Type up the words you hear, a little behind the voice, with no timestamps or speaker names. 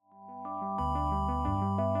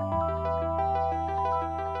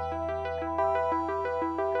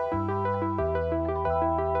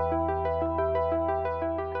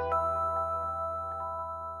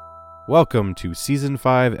Welcome to Season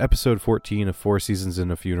 5, Episode 14 of 4 Seasons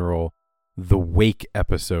and a Funeral, the Wake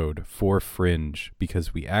episode for Fringe,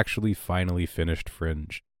 because we actually finally finished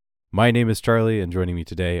Fringe. My name is Charlie, and joining me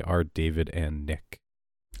today are David and Nick.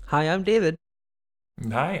 Hi, I'm David.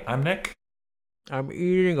 Hi, I'm Nick. I'm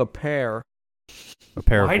eating a pear. A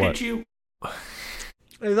pair Why of what? did you...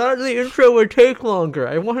 I thought the intro would take longer.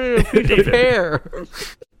 I wanted a piece of pear.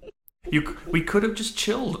 We could have just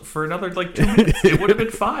chilled for another 2 minutes. It would have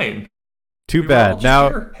been fine. Too We were all bad. just Now,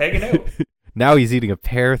 here, hanging out. now he's eating a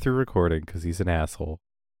pear through recording because he's an asshole.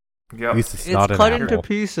 Yep. At least it's It's not an cut apple. into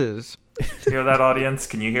pieces. Hear that, audience?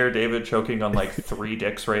 Can you hear David choking on 3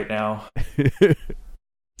 dicks right now?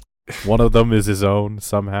 One of them is his own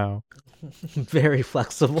somehow. Very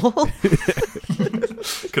flexible.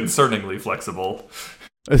 Concerningly flexible.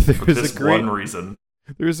 For There's this a great one reason.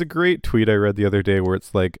 There's a great tweet I read the other day where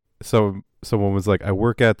it's like someone was like, I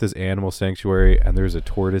work at this animal sanctuary and there's a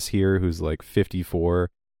tortoise here who's 54,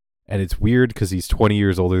 and it's weird because he's 20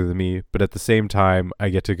 years older than me, but at the same time I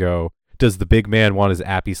get to go, does the big man want his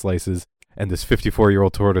appy slices? And this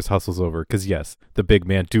 54-year-old tortoise hustles over because yes, the big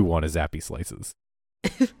man do want his appy slices.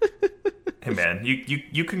 Hey man,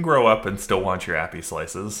 you can grow up and still want your appy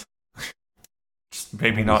slices. Just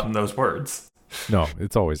maybe not in those words. No,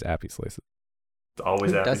 it's always appy slices. It's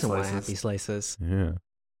always Who appy doesn't want slices. happy slices? Yeah.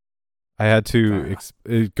 I had to,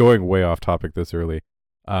 going way off topic this early,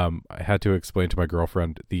 I had to explain to my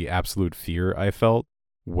girlfriend the absolute fear I felt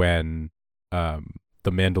when The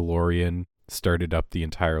Mandalorian started up the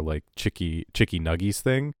entire, Chicky Nuggies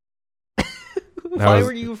thing. Why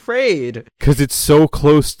were you afraid? Because it's so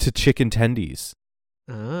close to chicken tendies.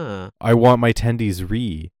 Ah. I want my tendies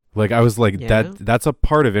re. I was like, Yeah. that's a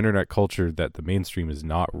part of internet culture that the mainstream is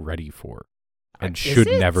not ready for. And Is should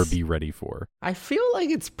it? never be ready for. I feel like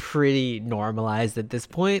it's pretty normalized at this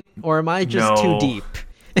point, or am I just No. too deep?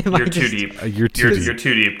 Am I You're too just- deep. You're too deep. You're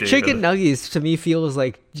too deep, David. Chicken nuggets to me feels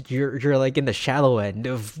like you're in the shallow end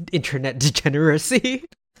of internet degeneracy.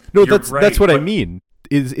 No, You're that's right, what I but- mean.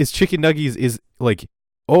 Is chicken nuggies is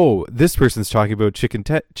oh, this person's talking about chicken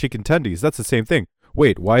tendies. That's the same thing.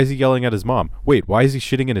 Wait, why is he yelling at his mom? Wait, why is he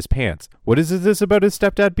shitting in his pants? What is this about his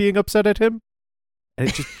stepdad being upset at him? And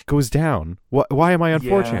it just goes down. Why am I on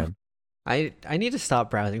Yeah. 4chan? I need to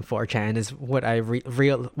stop browsing 4chan is what I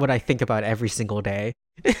what I think about every single day.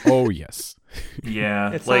 Oh yes.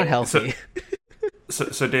 Yeah. It's not healthy.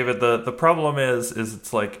 So David, the problem is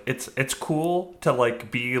it's cool to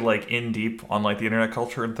be in deep on the internet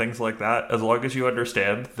culture and things like that, as long as you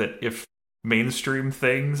understand that if mainstream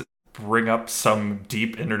things bring up some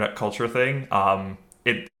deep internet culture thing,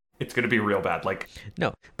 it's gonna be real bad.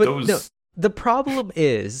 No, but those... no. The problem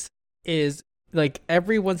is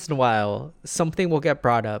every once in a while something will get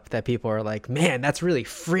brought up that people are like, man, that's really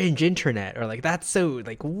fringe internet, or that's so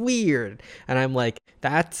weird, and I'm like,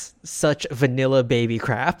 that's such vanilla baby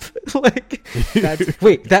crap.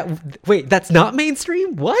 That's not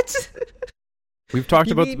mainstream. What? We've talked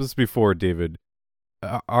You about mean- this before, David.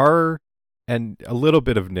 And a little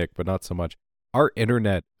bit of Nick, but not so much. Our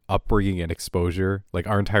internet upbringing and exposure,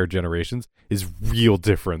 our entire generations, is real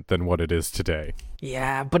different than what it is today.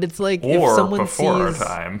 Yeah, but it's if or someone before sees our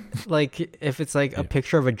time. if it's a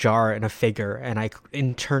picture of a jar and a figure, and I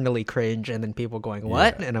internally cringe, and then people going,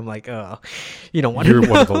 what? Yeah. And I'm like, oh, you don't want to You're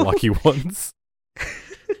know. one of the lucky ones.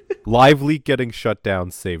 Live Leak getting shut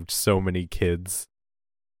down saved so many kids.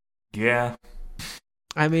 Yeah.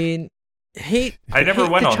 I mean, hate I never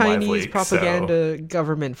hate went the on Chinese LiveLeak, propaganda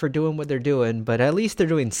government for doing what they're doing, but at least they're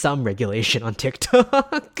doing some regulation on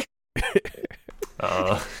TikTok.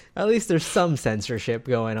 At least there's some censorship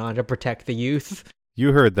going on to protect the youth.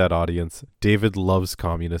 You heard that, audience. David loves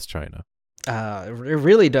communist China.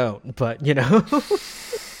 Really don't, but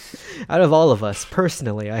out of all of us,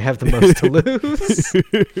 personally, I have the most to lose.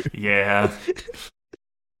 Yeah.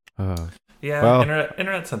 Yeah, Well-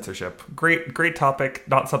 internet censorship. Great topic.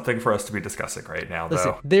 Not something for us to be discussing right now,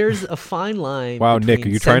 Listen, though. there's a fine line. Wow, Nick, are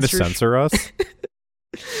between you trying to censorship- censor us?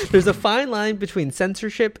 There's a fine line between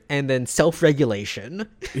censorship and then self-regulation.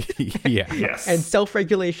 Yeah. Yes. And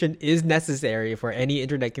self-regulation is necessary for any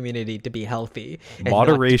internet community to be healthy. and not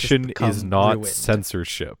to just Moderation become is not ruined.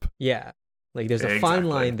 censorship. Yeah. There's a fine Exactly.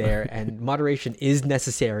 line there, and moderation is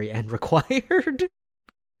necessary and required.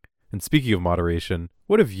 And speaking of moderation,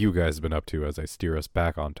 what have you guys been up to as I steer us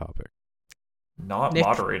back on topic? Not Nick.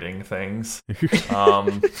 moderating things.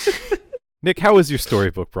 Nick, how was your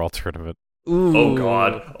Storybook Brawl tournament? Ooh.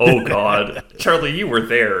 Oh God. Charlie, you were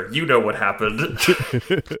there. You know what happened.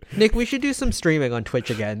 Nick, we should do some streaming on Twitch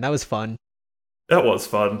again. That was fun. That was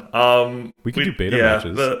fun. We could do beta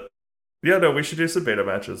matches. Yeah, no, we should do some beta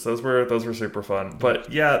matches. Those were super fun.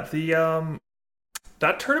 But yeah, the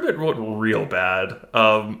that tournament went real bad.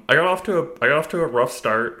 I got off to a rough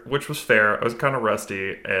start, which was fair. I was kind of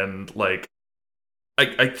rusty, and like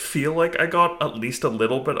I feel like I got at least a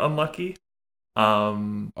little bit unlucky.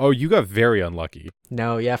 Um, Oh, you got very unlucky.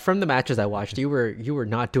 No, yeah, from the matches I watched, you were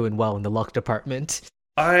not doing well in the luck department.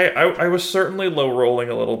 I was certainly low rolling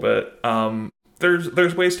a little bit.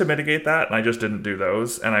 There's ways to mitigate that, and I just didn't do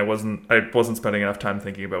those, and I wasn't spending enough time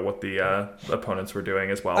thinking about what the opponents were doing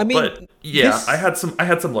as well. I mean, but yeah, this- I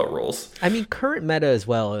had some low rolls. I mean, current meta as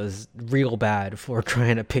well is real bad for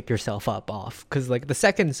trying to pick yourself up off, because like the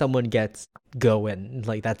second someone gets going,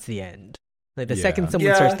 like that's the end. Like the Yeah. second someone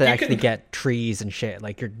Yeah, starts to you actually can- get trees and shit,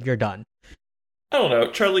 like you're done. I don't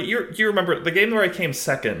know, Charlie. You remember the game where I came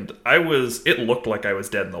second? It looked like I was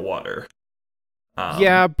dead in the water.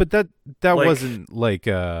 Yeah, but that like- wasn't like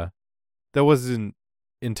that wasn't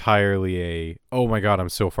entirely a, oh my god, I'm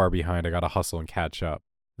so far behind, I gotta hustle and catch up.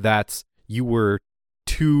 That's, you were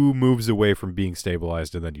 2 moves away from being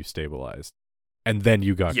stabilized, and then you stabilized, and then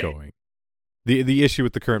you got Yeah. going. The issue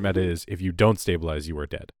with the current meta is if you don't stabilize, you are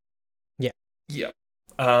dead. Yeah.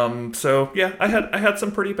 So yeah, I had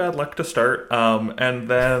some pretty bad luck to start. And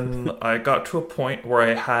then I got to a point where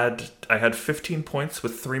I had 15 points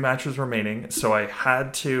with 3 matches remaining. So I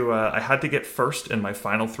had to get first in my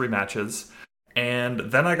final 3 matches, and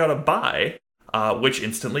then I got a bye, which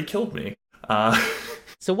instantly killed me.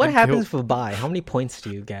 So what And happens for a bye? How many points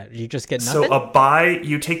do you get? You just get So nothing. a bye,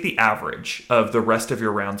 you take the average of the rest of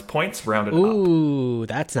your round's points, rounded up. Ooh,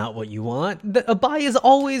 that's not what you want. A bye is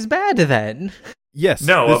always bad then, Yes.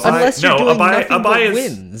 No, this- a bye- unless you're no, a doing bye- nothing a bye but is-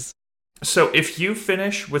 wins. So if you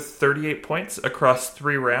finish with 38 points across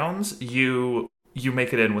 3 rounds, you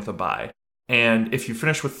make it in with a bye. And if you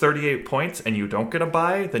finish with 38 points and you don't get a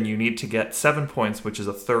bye, then you need to get 7 points, which is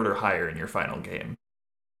a third or higher in your final game.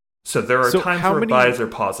 So there are So times how where many- buys are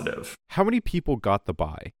positive. How many people got the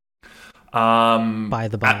bye? By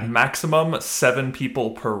the bye. At maximum 7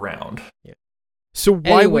 people per round. So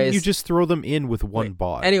why wouldn't you Anyways- just throw them in with one Wait,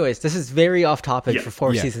 bot? Anyways, this is very off topic Yeah, for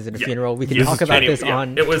Four yeah, Seasons and a yeah. Funeral. We can Yes, talk about anyway, this yeah,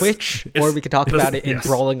 on it was- Twitch, it's- or we could talk this- about it in yes.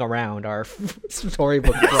 Brawling Around, our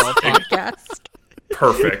Storybook Brawl podcast.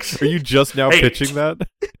 Perfect. Are you just now Hey, pitching that?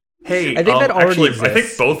 Hey, I think that already actually, I think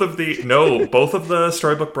exists. both of the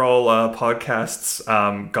Storybook Brawl podcasts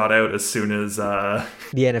got out as soon as The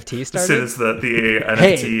NFT as started. soon as the Hey,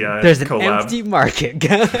 NFT there's an collab. empty market,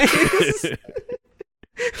 guys.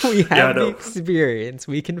 We have Yeah, the no. experience.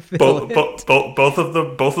 We can fill it. Both of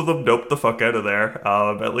them doped the fuck out of there.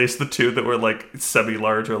 At least the 2 that were like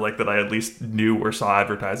semi-large, or like that I at least knew or saw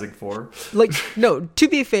advertising for. Like, no, to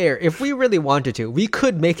be fair, if we really wanted to, we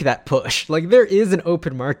could make that push. Like, there is an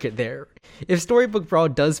open market there. If Storybook Brawl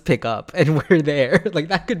does pick up and we're there, like,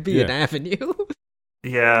 that could be an Yeah. avenue.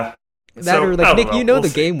 Yeah. That So, or, I like, don't Nick, know. you know We'll the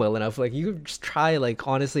see. game well enough. Like, you could just try, like,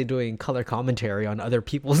 honestly doing color commentary on other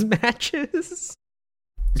people's matches.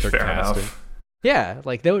 Start Fair casting. enough. Yeah,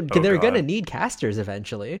 like, they're God. gonna need casters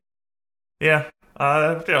eventually. Yeah.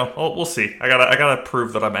 We'll see. I gotta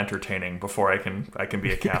prove that I'm entertaining before I can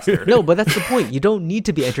be a caster. No, but that's the point. You don't need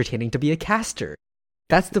to be entertaining to be a caster.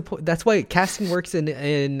 That's the point. That's why casting works in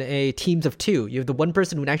a teams of 2. You have the one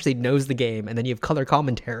person who actually knows the game, and then you have color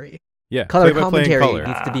commentary. Yeah, Color play-by-play and commentary color.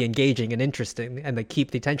 needs to be engaging and interesting, and they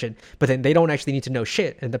keep the attention. But then they don't actually need to know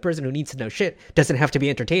shit, and the person who needs to know shit doesn't have to be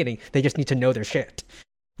entertaining. They just need to know their shit.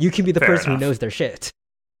 You can be the Fair person enough. who knows their shit.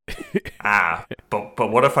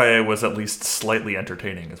 But what if I was at least slightly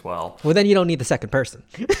entertaining as well? Well, then you don't need the second person.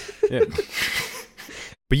 Yeah.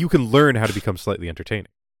 But you can learn how to become slightly entertaining.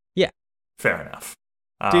 Fair enough.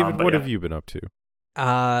 David, But what yeah. have you been up to?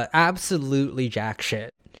 Absolutely jack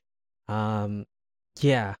shit.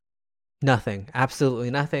 Yeah, nothing. Absolutely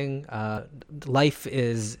nothing. Life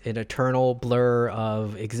is an eternal blur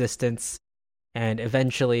of existence, and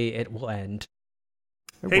eventually it will end.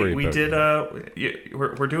 I Hey, worry we about did. you.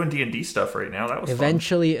 We're doing D&D stuff right now. That was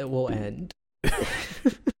Eventually it will end.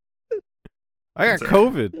 I got Sorry.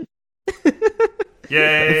 COVID. fun.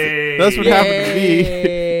 Yay! That's what happened to me.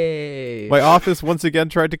 Yay! My office once again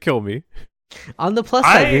tried to kill me. On the plus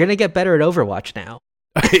side, I- you're gonna get better at Overwatch now.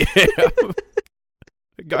 I am.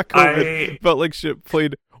 I got COVID. I Felt like shit.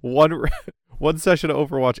 Played one session of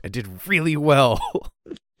Overwatch and did really well.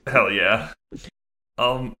 hell yeah.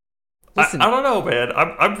 Listen, I don't know, man.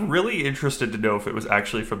 I'm really interested to know if it was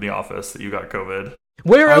actually from the office that you got COVID.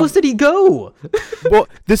 where I- else did he go? Well,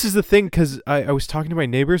 this is the thing, because I was talking to my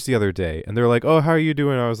neighbors the other day, and they're like, "Oh, how are you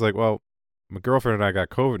doing?" I was like, "Well, my girlfriend and I got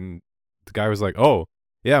COVID," and the guy was like, "Oh,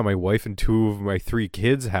 yeah, my wife and 2 of my 3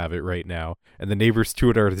 kids have it right now, and the neighbors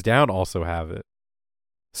 2 doors down also have it."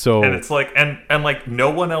 So And it's like, and like no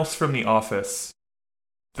one else from the office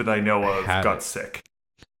that I know of Had got it. sick.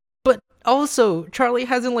 But also, Charlie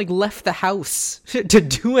hasn't like left the house to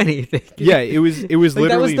do anything. yeah, it was Like, that was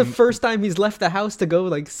literally the first time he's left the house to go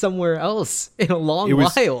like somewhere else in a long It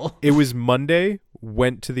was- while. it was Monday,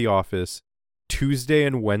 went to the office, Tuesday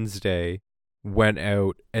and Wednesday went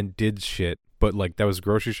out and did shit, but like that was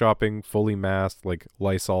grocery shopping, fully masked, like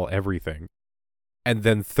Lysol, everything. And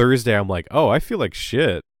then Thursday I'm like, "Oh, I feel like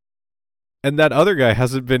shit." And that other guy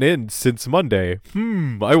hasn't been in since Monday.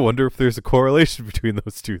 I wonder if there's a correlation between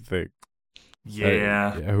those two things.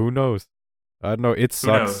 Yeah. Who knows? I don't know. It Who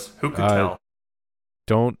sucks. knows? Who could tell?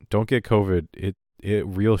 Don't get COVID. It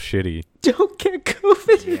real shitty. Don't get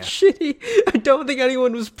COVID. Yeah. It's shitty. I don't think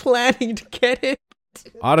anyone was planning to get it.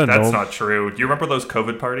 I don't That's know. not true. Do you remember those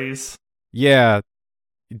COVID parties? Yeah,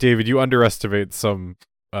 David, you underestimate some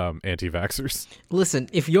anti-vaxxers. Listen,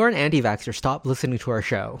 if you're an anti-vaxxer, stop listening to our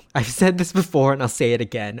show. I've said this before and I'll say it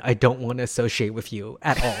again. I don't want to associate with you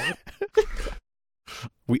at all.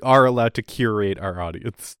 We are allowed to curate our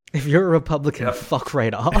audience. If you're a Republican, Yep. fuck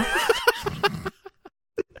right off.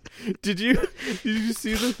 Did you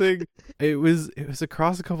see the thing? It was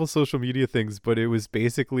across a couple social media things, but it was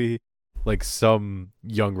basically like some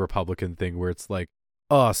young Republican thing where it's like,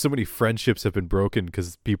 oh, so many friendships have been broken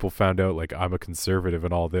because people found out like I'm a conservative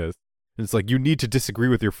and all this. And it's like, you need to disagree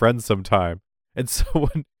with your friends sometime. And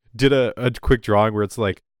someone did a quick drawing where it's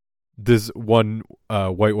like this one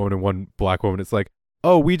white woman and one black woman. It's like,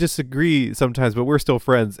 oh, we disagree sometimes, but we're still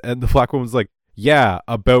friends. And the black woman's like, yeah,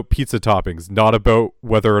 about pizza toppings, not about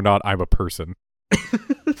whether or not I'm a person.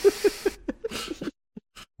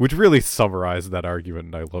 Which really summarized that argument,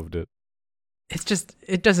 and I loved it. It's just,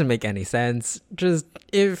 it doesn't make any sense. Just,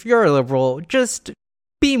 if you're a liberal, just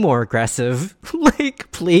be more aggressive. Like,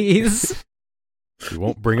 please. We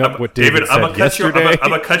won't bring up what David said I'm gonna cut yesterday. I'm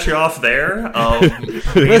gonna cut you off there.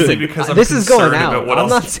 Listen, Mainly because I'm this is going concerned out. about what I'm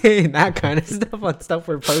else. not saying that kind of stuff on stuff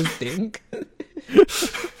we're posting.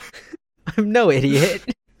 I'm no idiot.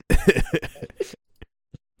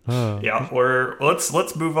 Yeah,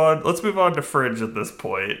 let's move on. Let's move on to Fringe at this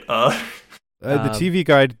point. The TV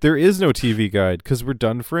guide, there is no TV guide because we're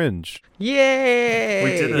done Fringe. Yay!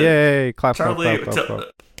 We did it. Yay! Clap, Charlie, clap, clap,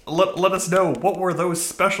 clap, clap. let us know, what were those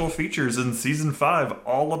special features in season 5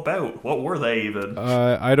 all about? What were they even?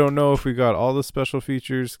 I don't know if we got all the special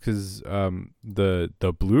features because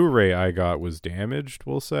the Blu-ray I got was damaged.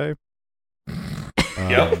 We'll say.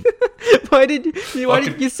 Yep. Why did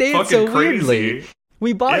you say it so Fucking weirdly? crazy.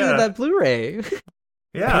 We bought you Yeah. that Blu-ray.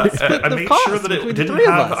 Yeah, Split I the made cost sure that it between the didn't three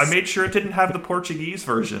of have. us. I made sure it didn't have the Portuguese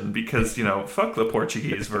version because fuck the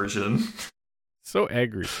Portuguese version. So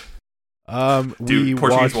angry. Dude, Portuguese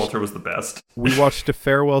watched, Walter was the best. we watched A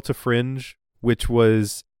Farewell to Fringe, which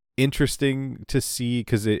was interesting to see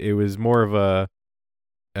because it was more of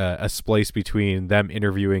a splice between them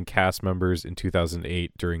interviewing cast members in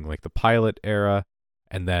 2008 during like the pilot era,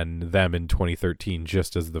 and then them in 2013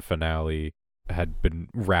 just as the finale had been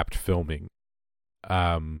wrapped filming.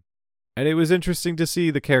 And it was interesting to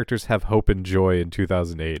see the characters have hope and joy in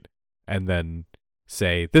 2008 and then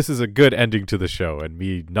say this is a good ending to the show, and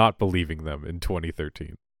me not believing them in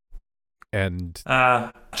 2013. And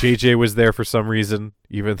JJ was there for some reason,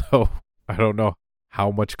 even though I don't know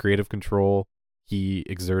how much creative control he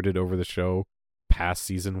exerted over the show past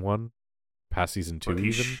season 1, past season 2 But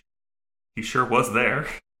even. he sure was there.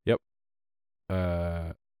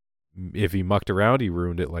 If he mucked around, he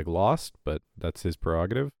ruined it like Lost, but that's his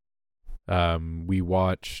prerogative. We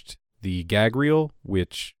watched the gag reel,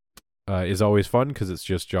 which is always fun because it's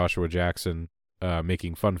just Joshua Jackson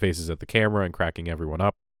making fun faces at the camera and cracking everyone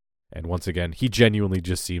up. And once again, he genuinely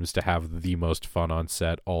just seems to have the most fun on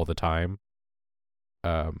set all the time.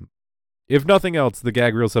 If nothing else, the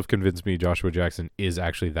gag reels have convinced me Joshua Jackson is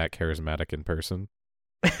actually that charismatic in person.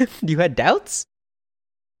 You had doubts?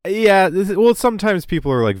 Yeah, well, sometimes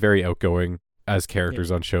people are like very outgoing as characters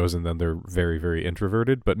on shows, and then they're very, very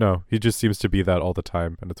introverted. But no, he just seems to be that all the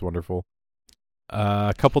time, and it's wonderful.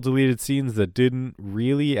 A couple deleted scenes that didn't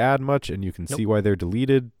really add much, and you can see why they're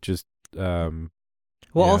deleted. Just Well,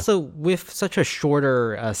 yeah. also with such a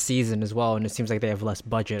shorter season as well, and it seems like they have less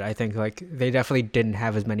budget. I think like they definitely didn't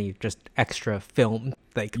have as many just extra film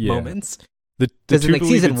moments. the Because two in like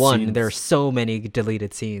season deleted 1, scenes- there are so many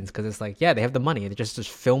deleted scenes because it's like, yeah, they have the money, they just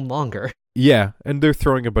film longer. Yeah, and they're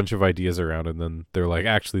throwing a bunch of ideas around, and then they're like,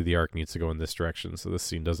 actually, the arc needs to go in this direction, so this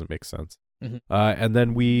scene doesn't make sense. Mhm. And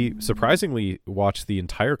then we surprisingly watched the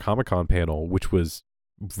entire Comic-Con panel, which was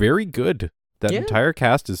very good. That Yeah. entire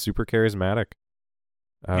cast is super charismatic.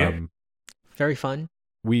 Yeah. Very fun.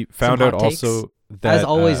 We found Some out hot takes. also that As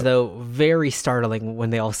always, though, very startling when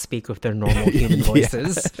they all speak with their normal human Yeah.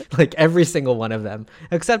 voices. Like every single one of them,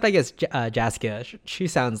 except I guess Jaskia. She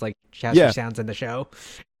sounds like how Yeah. she sounds in the show.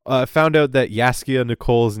 found out that Yaskia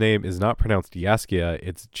Nicole's name is not pronounced Yaskia,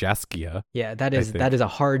 it's Jaskia. Yeah, I think. that is a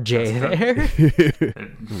hard J there.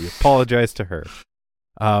 We apologize to her.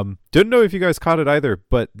 Didn't know if you guys caught it either,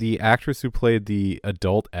 but the actress who played the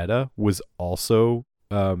adult Edda was also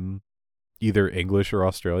either English or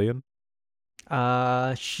Australian.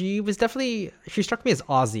 She struck me as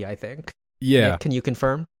Aussie, I think. Yeah. Can you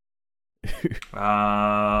confirm?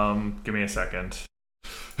 Give me a second.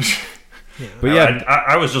 Yeah. But yeah,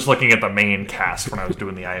 I was just looking at the main cast when I was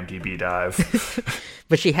doing the IMDb dive.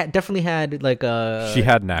 But she definitely had like a she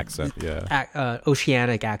had an accent. Yeah.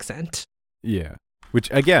 oceanic accent. Yeah. Which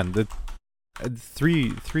again, the three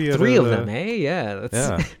Of them, eh? Yeah, that's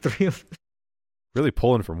Yeah. three of. Really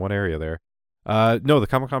pulling from one area there. No, the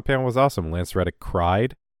Comic-Con panel was awesome. Lance Reddick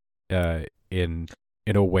cried in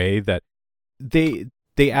a way that they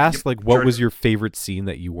asked like what was your favorite scene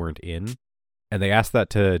that you weren't in? And they asked that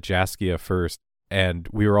to Jaskia first, and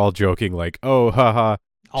we were all joking like, "Oh, haha,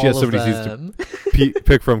 she has All so of many scenes them. to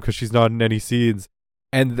pick from because she's not in any scenes."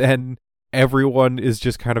 And then everyone is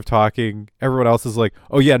just kind of talking. Everyone else is like,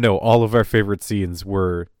 "Oh yeah, no, all of our favorite scenes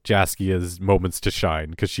were Jaskia's moments to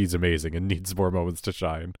shine because she's amazing and needs more moments to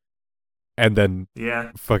shine." And then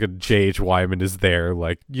Yeah. fucking J.H. Wyman is there,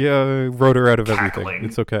 like, "Yeah, wrote her out of everything. Cackling.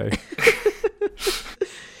 It's okay."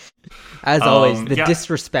 As always, the yeah.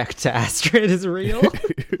 disrespect to Astrid is real.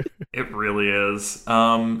 It really is.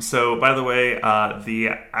 So, by the way, the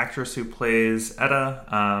actress who plays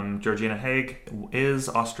Edda, Georgina Haig, is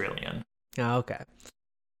Australian. Oh, okay.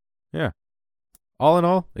 All in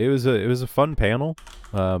all, it was a fun panel.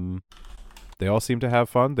 They all seem to have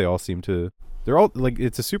fun. They're all like,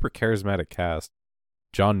 it's a super charismatic cast.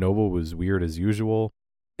 John Noble was weird as usual.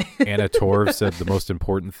 Anna Torv said the most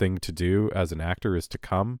important thing to do as an actor is to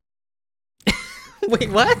come.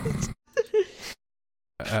 Wait, what?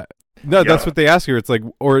 No, that's Yeah. what they asked her. It's like,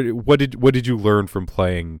 or what did you learn from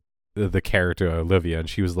playing the character Olivia? And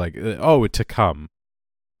she was like, "Oh, to come."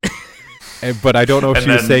 But I don't know if And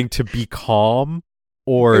she was then- saying to be calm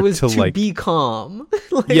or It was to to like, be calm.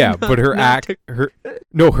 Like, yeah. not- But her not to-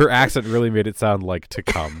 her accent really made it sound like to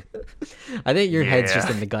come. I think your head's Yeah. just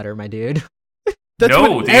in the gutter, my dude. That's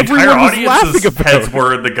no, what the everyone entire was laughing audience's about. heads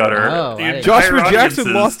were in the gutter. Oh, The I didn't- entire Joshua Jackson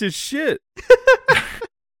audience's- lost his shit.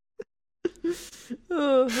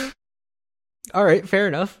 All right, fair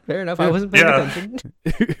enough. Fair enough. I wasn't paying Yeah. attention.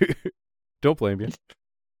 Don't blame you.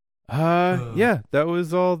 Yeah, that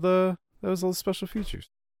was all the special features.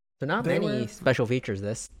 So not They many were- special features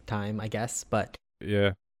this time, I guess, but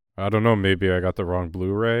Yeah. I don't know, maybe I got the wrong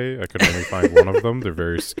Blu-ray. I could only find one of them. They're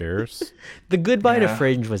very scarce. the goodbye to Yeah.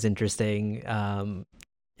 Fringe was interesting.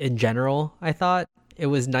 In general, I thought it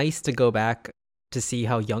was nice to go back to see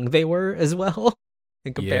how young they were as well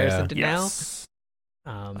in comparison to Yes.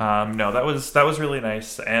 now. No, that was really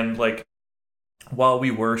nice. And like, while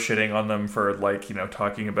we were shitting on them for like,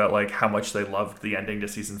 talking about like how much they loved the ending to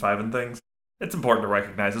season 5 and things, it's important to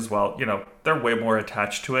recognize as well, they're way more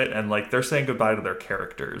attached to it, and like they're saying goodbye to their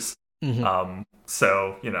characters. Mhm.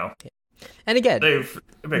 So, And again, it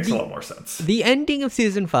makes the- a lot more sense. the ending of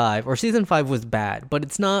season 5 was bad, but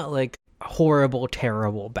it's not like horrible,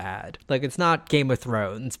 terrible bad. Like it's not Game of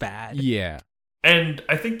Thrones bad. Yeah. And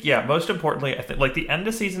I think, most importantly, I think like the end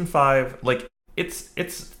of season 5, like it's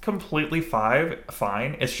completely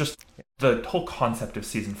fine. It's just the whole concept of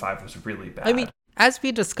season 5 was really bad. I mean, as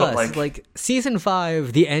we discussed, like season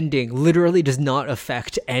 5, the ending literally does not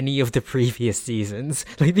affect any of the previous seasons.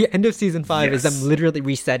 Like the end of season 5 is Yes. them literally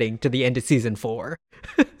resetting to the end of season 4.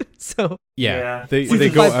 So Yeah. Yeah. They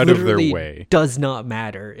season go 5 out of their literally way. does not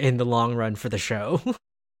matter in the long run for the show.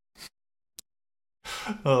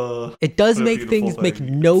 It does What a make beautiful things make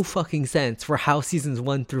thing. no fucking sense for how seasons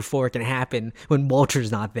 1 through 4 can happen when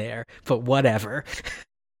Walter's not there, but whatever.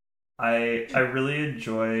 I really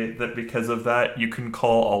enjoy that because of that, you can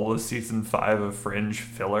call all of season 5 of Fringe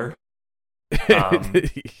filler.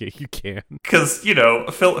 You can. Because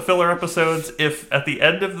filler episodes. If at the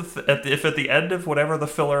end of if at the end of whatever the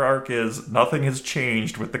filler arc is, nothing has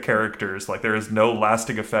changed with the characters, like there is no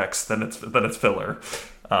lasting effects, then it's filler.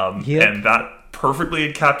 Yep. And that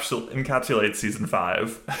perfectly encapsulates season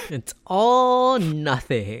 5. It's all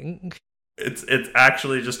nothing. It's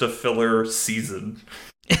actually just a filler season.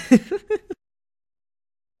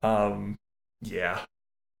 Yeah.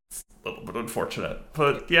 It's a little bit unfortunate,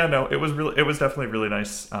 but yeah, no, it was definitely really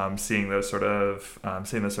nice seeing those sort of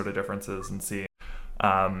differences and seeing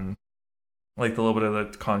like the little bit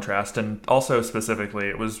of the contrast, and also specifically,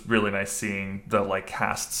 it was really nice seeing the like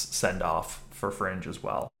cast's send off for Fringe as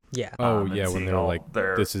well. Yeah. Oh And yeah, when seeing they're all like,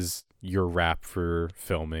 their "This is your wrap for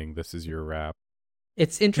filming. This is your wrap."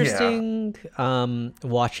 It's interesting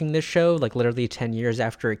watching this show like literally 10 years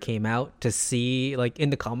after it came out to see like in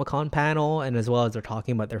the Comic-Con panel and as well as they're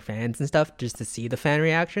talking about their fans and stuff, just to see the fan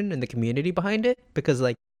reaction and the community behind it, because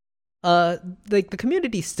like the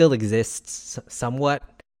community still exists somewhat.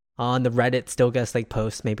 On the Reddit still gets like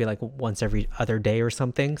posts maybe like once every other day or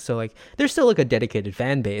something, so like there's still like a dedicated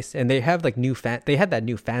fan base, and they have like they had that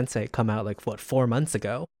new fan site come out like 4 months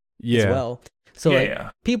ago Yeah. as well. So Yeah, like yeah.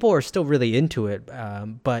 people are still really into it,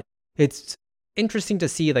 but it's interesting to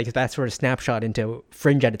see like that sort of snapshot into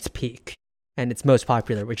Fringe at its peak and its most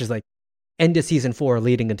popular, which is like end of season 4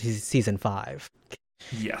 leading into season 5.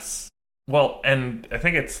 Yes. Well, and I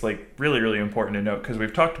think it's like really, really important to note, because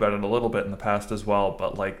we've talked about it a little bit in the past as well,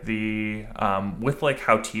 but like the with like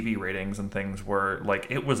how TV ratings and things were, like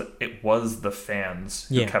it was the fans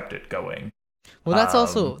who Yeah. kept it going.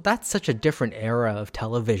 Well, that's such a different era of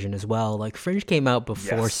television as well. Like Fringe came out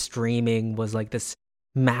before Yes. streaming was like this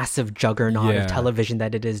massive juggernaut Yeah. of television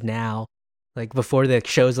that it is now. Like before the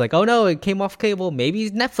show's like, oh no, it came off cable. Maybe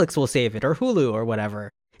Netflix will save it or Hulu or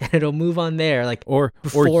whatever, and it'll move on there. Like Or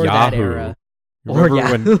before Yahoo. that era. Remember Or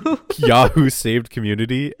when Yahoo. Yahoo saved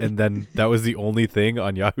Community, and then that was the only thing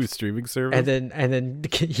on Yahoo streaming service? and then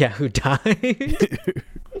Yahoo died.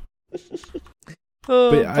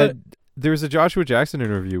 But there was a Joshua Jackson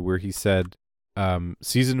interview where he said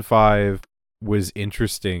season 5 was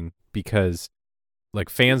interesting because like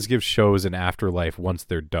fans give shows an afterlife once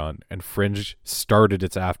they're done, and Fringe started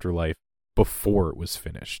its afterlife before it was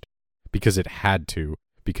finished because it had to,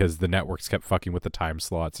 because the networks kept fucking with the time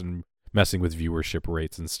slots and messing with viewership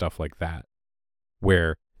rates and stuff like that,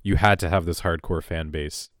 where you had to have this hardcore fan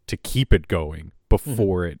base to keep it going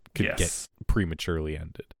before it could Yes. get prematurely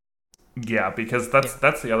ended. Yeah, because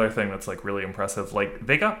that's the other thing that's like really impressive. Like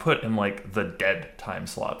they got put in like the dead time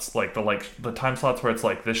slots, like the time slots where it's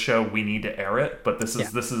like this show we need to air it, but this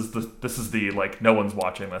is the like no one's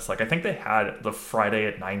watching this. Like I think they had the Friday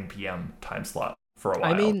at 9 p.m. time slot for a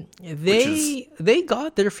while. I mean, they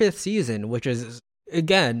got their 5th season, which is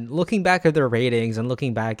again looking back at their ratings and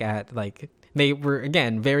looking back at like they were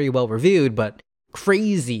again very well reviewed, but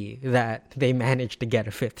crazy that they managed to get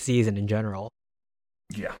a 5th season in general.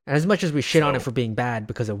 yeah. As much as we shit on it So- for being bad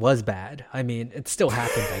because it was bad, I mean, it still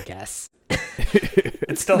happened, I guess.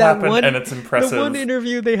 It still That happened, one- and it's impressive. The one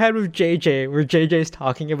interview they had with JJ, where JJ's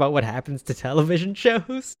talking about what happens to television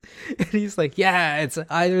shows, and he's like, "Yeah, it's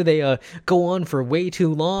either they go on for way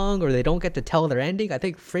too long, or they don't get to tell their ending. I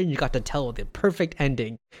think Fringe got to tell the perfect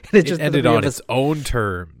ending, and it's It just the ended three on of us, its own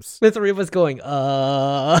terms. the three of us going,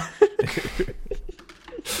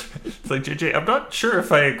 It's like, JJ, I'm not sure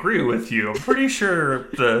if I agree with you. I'm pretty sure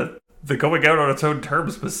the going out on its own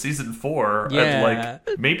terms was season 4. Yeah. And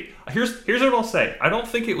like maybe here's what I'll say. I don't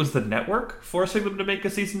think it was the network forcing them to make a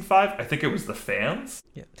season 5. I think it was the fans.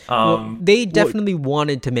 Yeah. Um they definitely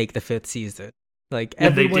wanted to make the 5th season. Like Yeah,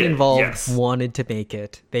 they everyone did, involved yes. wanted to make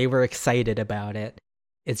it. They were excited about it.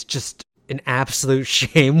 It's just an absolute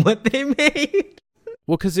shame what they made.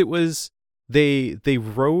 Well, because it was they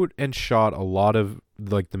wrote and shot a lot of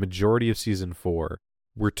like the majority of season 4.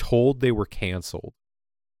 Were told they were canceled,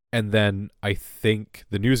 and then I think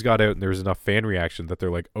the news got out and there was enough fan reaction that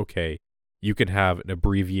they're like, okay, you can have an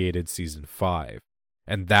abbreviated season 5,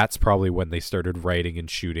 and that's probably when they started writing and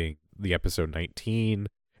shooting the episode 19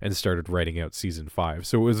 and started writing out season 5.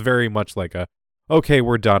 So it was very much like a, okay,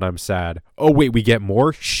 we're done, I'm sad. Oh wait, we get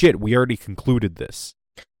more? Shit, we already concluded this.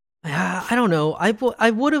 I don't know.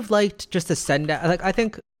 I would have liked just to send out. Like, I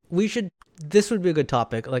think this would be a good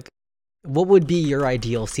topic. Like, what would be your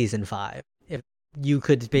ideal season 5 if you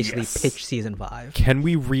could basically Yes. pitch season 5? Can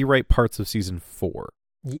we rewrite parts of season 4?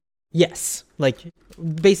 Yes. Like,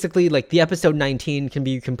 basically, like the episode 19 can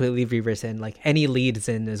be completely rewritten. Like any leads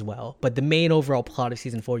in as well. But the main overall plot of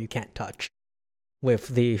season 4 you can't touch. With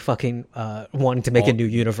the fucking wanting to make a new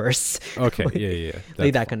universe. Okay, Like- yeah. like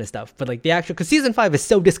that's that kind of stuff. But like the actual, because season 5 is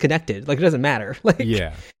so disconnected. Like it doesn't matter. Like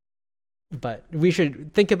Yeah. But we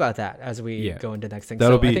should think about that as we Yeah. go into the next thing.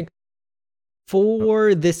 That'll So I be- think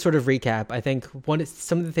for this sort of recap, I think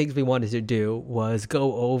some of the things we wanted to do was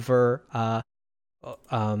go over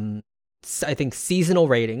I think seasonal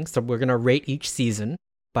ratings. So we're gonna rate each season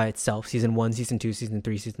by itself: season 1, season 2, season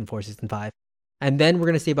 3, season 4, season 5, and then we're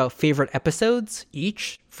gonna say about favorite episodes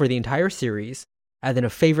each for the entire series, and then a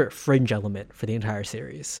favorite Fringe element for the entire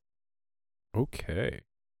series. Okay.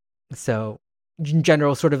 So in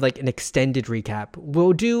general, sort of like an extended recap.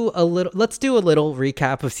 Let's do a little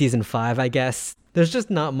recap of season 5, I guess. There's just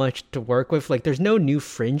not much to work with. Like, there's no new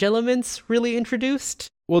fringe elements really introduced.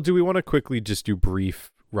 Well, do we want to quickly just do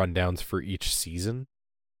brief rundowns for each season?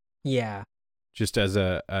 Yeah. Just as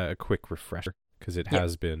a quick refresher, because it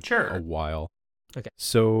has been a while. Okay.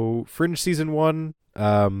 So, Fringe season 1,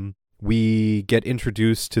 we get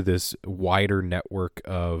introduced to this wider network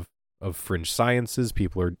of fringe sciences.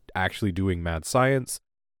 People are actually doing mad science.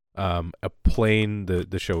 A plane,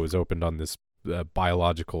 the show is opened on this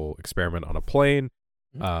biological experiment on a plane.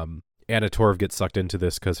 Anna Torv gets sucked into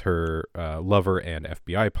this because her lover and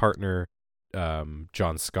FBI partner,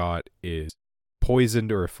 John Scott, is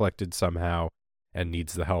poisoned or afflicted somehow and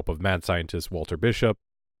needs the help of mad scientist Walter Bishop.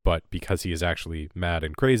 But because he is actually mad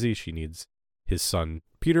and crazy, she needs his son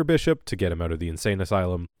Peter Bishop to get him out of the insane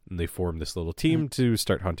asylum, and they form this little team to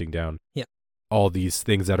start hunting down all these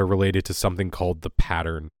things that are related to something called the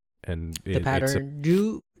Pattern. And the Pattern.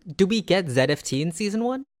 Do we get ZFT in season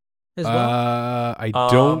 1 as well? I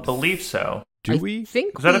don't believe so. Do we?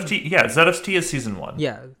 Think ZFT? Yeah, ZFT is season 1.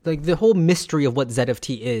 Yeah, like the whole mystery of what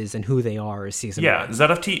ZFT is and who they are is season 1. Yeah,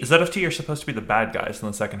 ZFT are supposed to be the bad guys in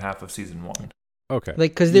the second half of season 1. Okay.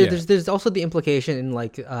 Like, because there's also the implication in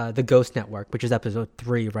like the Ghost Network, which is episode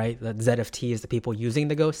 3, right? That ZFT is the people using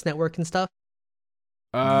the Ghost Network and stuff.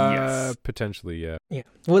 Yes. Potentially, yeah. Yeah.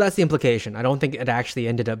 Well, that's the implication. I don't think it actually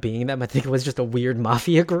ended up being them. I think it was just a weird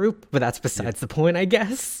mafia group, but that's besides the point, I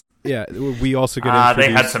guess. Yeah, we also get introduced...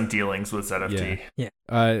 they had some dealings with ZFT.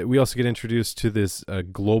 Yeah. We also get introduced to this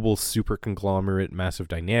global super conglomerate, Massive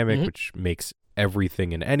Dynamic, which makes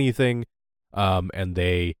everything and anything.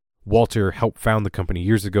 And Walter helped found the company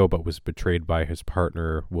years ago, but was betrayed by his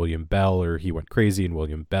partner, William Bell, or he went crazy, and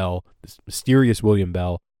William Bell, this mysterious William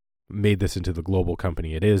Bell, made this into the global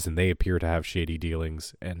company it is, and they appear to have shady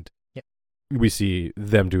dealings. And we see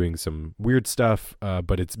them doing some weird stuff,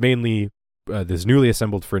 but it's mainly this newly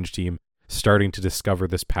assembled fringe team starting to discover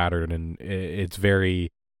this pattern, and it's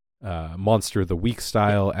very Monster of the Week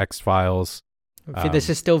style, X-Files. This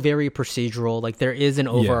is still very procedural. Like, there is an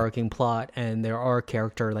overarching plot, and there are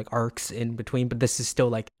character like arcs in between, but this is still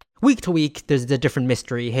like week to week. There's a different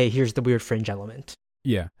mystery. Hey, here's the weird fringe element.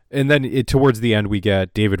 Yeah, and then towards the end, we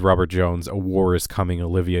get David Robert Jones. A war is coming.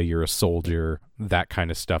 Olivia, you're a soldier. That kind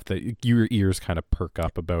of stuff. That your ears kind of perk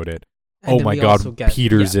up about it. And oh my God,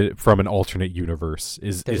 Peter's from an alternate universe.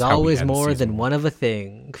 There's always more than one of a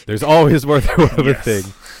thing. There's always more than one of a thing.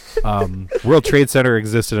 World Trade Center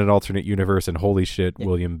exists in an alternate universe, and holy shit,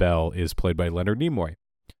 William Bell is played by Leonard Nimoy.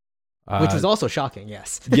 Which was also shocking,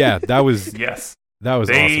 yes. Yeah, that was yes. That was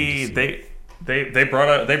awesome. They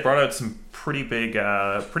brought out some pretty big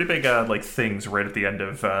like things right at the end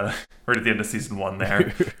of season 1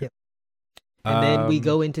 there. And then we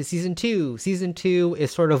go into season 2. Season 2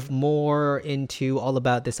 is sort of more into all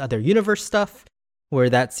about this other universe stuff,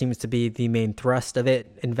 where that seems to be the main thrust of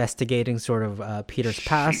it, investigating sort of Peter's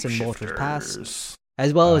past and Walter's past.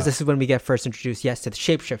 As well as this is when we get first introduced, to the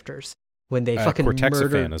shapeshifters, when they fucking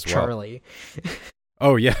murdered Charlie.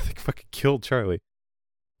 Oh, yeah, they fucking killed Charlie.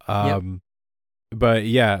 But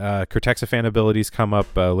yeah, Cortexiphan abilities come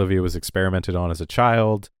up. Olivia was experimented on as a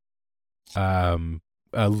child.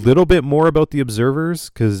 A little bit more about the Observers,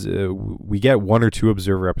 because we get 1 or 2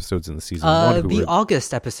 Observer episodes in the season 1. The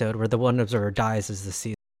August episode where the one Observer dies is the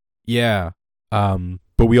season. Yeah,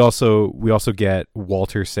 but we also get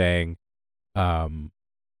Walter saying,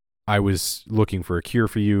 "I was looking for a cure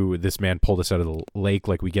for you. This man pulled us out of the lake."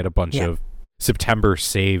 Like, we get a bunch of September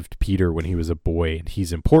saved Peter when he was a boy, and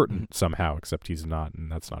he's important somehow, except he's not,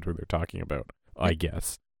 and that's not who they're talking about, I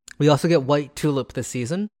guess. We also get White Tulip this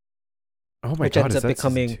season. Oh my God, ends up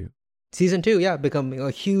becoming season 2, becoming a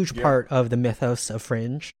huge part of the mythos of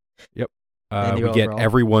Fringe. Yep. We get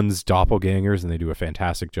everyone's doppelgangers, and they do a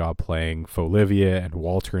fantastic job playing Folivia and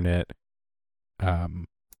Walter in it.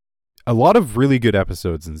 A lot of really good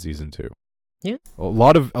episodes in season 2. Yeah. A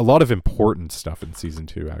lot of important stuff in season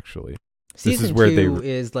 2, actually. Season this is where they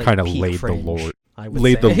is like kind of laid Fringe,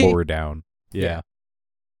 the lore down. Yeah.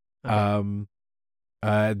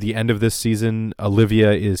 At the end of this season,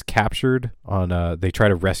 Olivia is captured on they try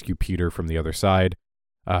to rescue Peter from the other side.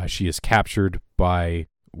 She is captured by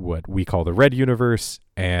what we call the Red Universe,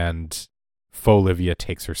 and Folivia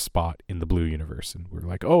takes her spot in the Blue Universe. And we're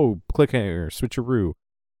like, oh, cliffhanger, switcheroo.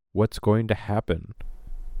 What's going to happen?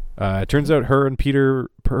 It turns out her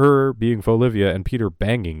being Folivia and Peter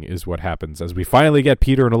banging is what happens, as we finally get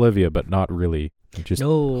Peter and Olivia, but not really.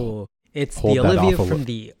 It's the Olivia from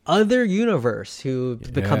the other universe who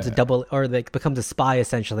becomes a becomes a spy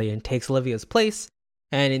essentially and takes Olivia's place.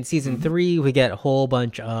 And in season 3, we get a whole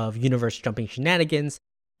bunch of universe jumping shenanigans,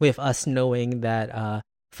 with us knowing that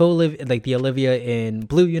the Olivia in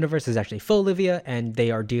Blue Universe is actually Olivia, and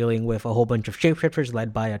they are dealing with a whole bunch of shapeshifters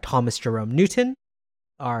led by Thomas Jerome Newton,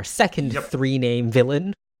 our second 3-name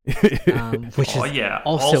villain, which is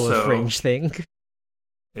also a fringe thing.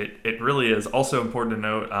 It really is. Also important to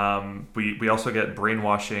note, we also get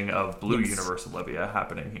brainwashing of Blue Universe Olivia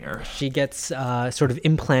happening here. She gets sort of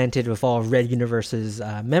implanted with all of Red Universe's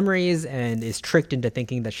memories and is tricked into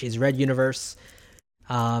thinking that she's Red Universe,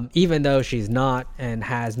 even though she's not and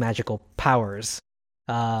has magical powers.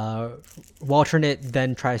 Walternate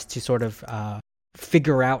then tries to sort of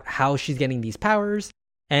figure out how she's getting these powers,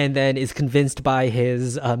 and then is convinced by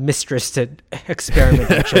his mistress to experiment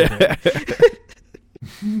on children.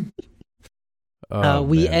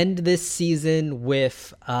 We end this season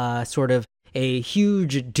with sort of a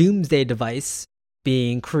huge doomsday device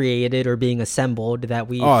being created or being assembled that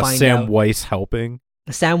we find out. Sam Weiss helping.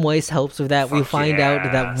 Sam Weiss helps with that. We find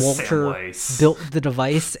out that Walter built the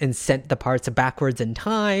device and sent the parts backwards in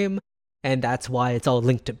time, and that's why it's all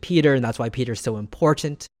linked to Peter, and that's why Peter's so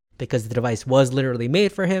important, because the device was literally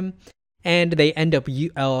made for him. And they end up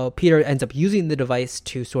Peter ends up using the device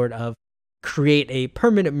to sort of create a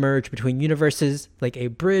permanent merge between universes, like a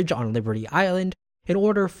bridge on Liberty Island, in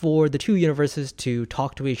order for the two universes to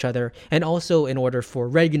talk to each other, and also in order for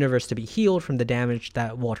Red Universe to be healed from the damage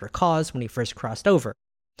that Walter caused when he first crossed over.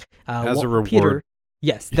 As a reward. Peter,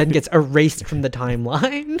 then gets erased from the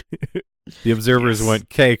timeline. The observers went,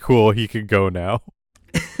 "Okay, cool, he can go now."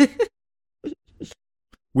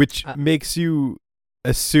 Which makes you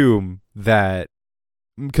assume that,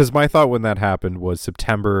 because my thought when that happened was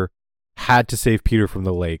September had to save Peter from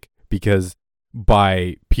the lake, because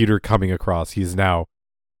by Peter coming across, he's now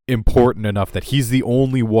important enough that he's the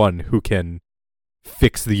only one who can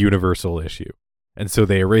fix the universal issue. And so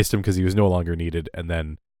they erased him because he was no longer needed. And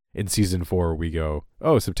then in season 4, we go,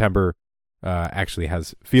 oh, September actually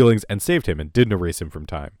has feelings and saved him and didn't erase him from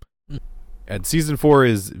time. And season 4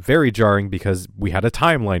 is very jarring because we had a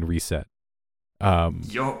timeline reset.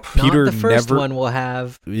 Peter not the first one will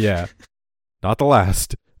have. Yeah, not the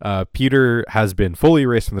last. Peter has been fully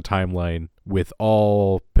erased from the timeline with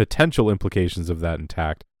all potential implications of that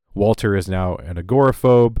intact. Walter is now an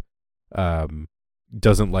agoraphobe,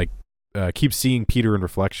 doesn't like, keeps seeing Peter in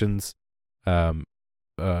reflections.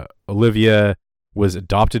 Olivia was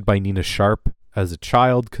adopted by Nina Sharp as a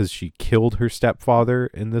child because she killed her stepfather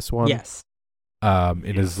in this one. Yes.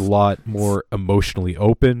 It is a lot more emotionally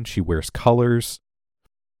open. She wears colors.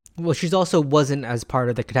 Well, she's also wasn't as part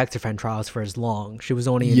of the Catexophan trials for as long. She was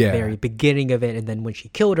only in the very beginning of it, and then when she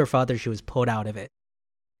killed her father, she was pulled out of it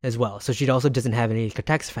as well. So she also doesn't have any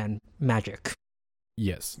Catexophan magic.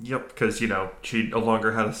 Yes. Yep, because, she no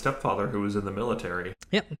longer had a stepfather who was in the military.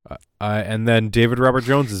 Yep. And then David Robert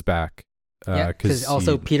Jones is back. Because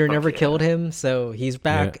also Peter never killed him, so he's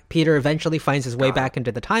back. Yeah. Peter eventually finds his way back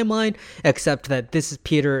into the timeline, except that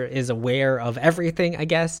Peter is aware of everything, I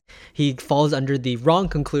guess. He falls under the wrong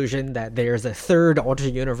conclusion that there's a third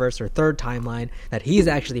alternate universe or third timeline that he's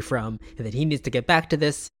actually from, and that he needs to get back to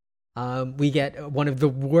this. We get one of the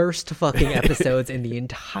worst fucking episodes in the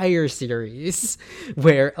entire series,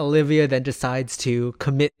 where Olivia then decides to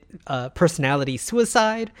commit personality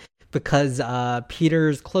suicide, because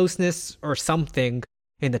Peter's closeness or something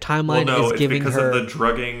in the timeline is giving because her... of the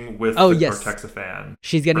drugging with Cortexophan.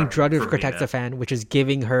 She's getting drugged with Cortexophan, which is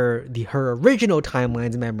giving her her original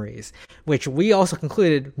timeline's memories, which we also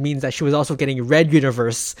concluded means that she was also getting Red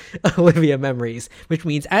Universe Olivia memories, which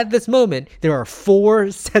means at this moment there are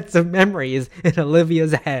 4 sets of memories in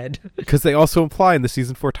Olivia's head. Because they also imply in the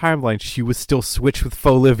season 4 timeline she was still switched with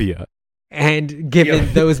Olivia. And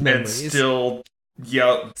given those memories. And still...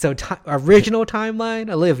 Yep. So original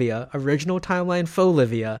timeline Olivia, original timeline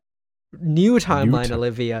Olivia, new timeline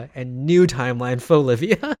Olivia, and new timeline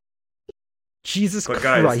Olivia. Jesus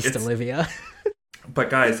Christ, Olivia.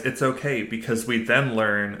 But guys, it's okay, because we then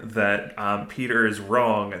learn that Peter is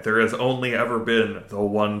wrong. There has only ever been the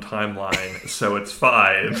one timeline, so it's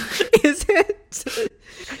fine. Is it?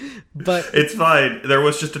 But it's fine. There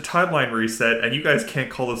was just a timeline reset, and you guys can't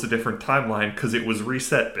call this a different timeline because it was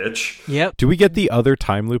reset, bitch. Yep. Do we get the other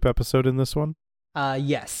time loop episode in this one?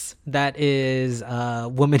 Yes. That is a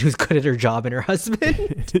woman who's good at her job and her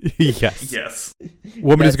husband. Yes.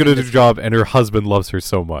 Woman who's good at her job and her husband loves her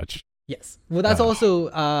so much. Yes. Well, that's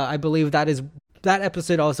also, I believe that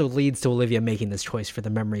episode also leads to Olivia making this choice for the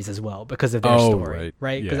memories as well, because of their story,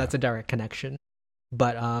 right? Because that's a direct connection.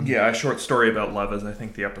 But a short story about love is, I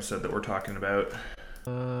think, the episode that we're talking about.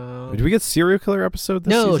 Did we get serial killer episode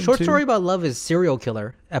this No, season Short too? Story About Love is serial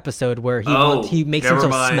killer episode where he makes never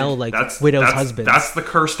himself mind. smell like widow's husbands. That's the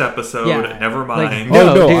cursed episode. Yeah. Never mind.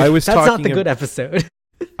 Oh, no, dude, I was that's not talking the good episode.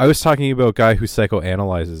 I was talking about a guy who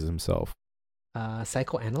psychoanalyzes himself.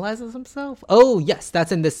 Psychoanalyzes himself. Oh yes,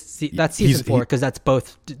 that's in this. That's season 4 because that's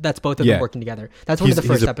both of them working together. That's one of the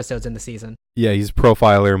first episodes in the season. Yeah, he's a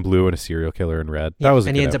profiler in blue and a serial killer in red. That was a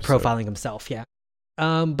and good he ends up episode. profiling himself. Yeah.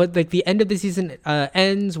 But like the end of the season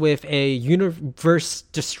ends with a universe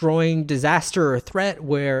destroying disaster or threat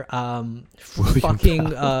where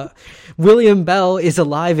William Bell is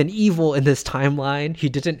alive and evil in this timeline. He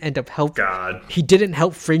didn't end up He didn't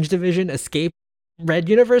help Fringe Division escape Red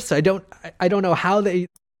Universe. So I don't know how they.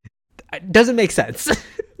 It doesn't make sense.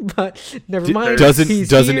 But never mind.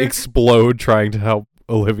 Doesn't explode trying to help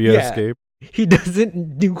Olivia escape. He doesn't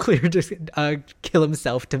nuclear kill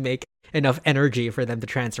himself to make enough energy for them to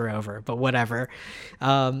transfer over, but whatever.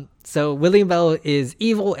 So William Bell is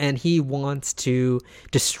evil and he wants to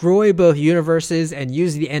destroy both universes and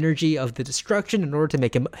use the energy of the destruction in order to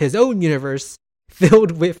make his own universe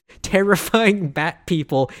filled with terrifying bat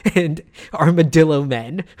people and armadillo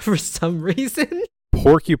men for some reason.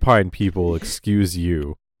 Porcupine people, excuse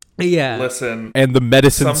you. Yeah. Listen. And the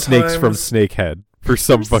medicine snakes from Snakehead. For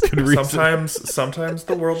some fucking reason. Sometimes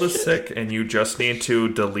the world is sick and you just need to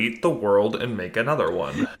delete the world and make another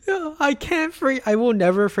one. I will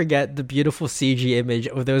never forget the beautiful CG image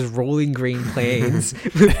of those rolling green plains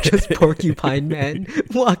with just porcupine men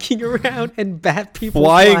walking around and bat people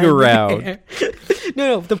flying around.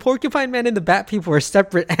 No, the porcupine men and the bat people are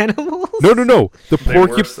separate animals. No.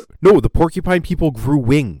 The porcupine people grew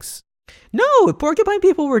wings. No, porcupine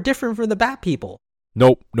people were different from the bat people.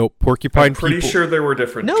 Nope. Porcupine I'm pretty people. sure they were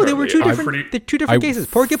different. No, they were two different cases.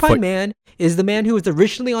 Porcupine Man is the man who was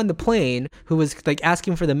originally on the plane who was like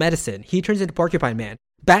asking for the medicine. He turns into Porcupine Man.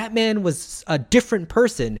 Batman was a different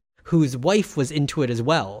person whose wife was into it as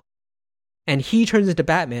well. And he turns into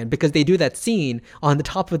Batman because they do that scene on the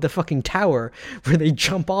top of the fucking tower where they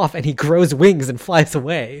jump off and he grows wings and flies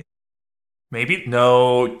away. Maybe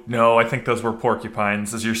no. I think those were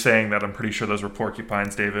porcupines. As you're saying that, I'm pretty sure those were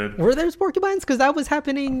porcupines, David. Were those porcupines? Because that was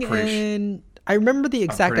happening in. I remember the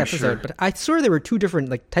exact episode, but I swear there were two different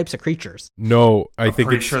like types of creatures. No, I'm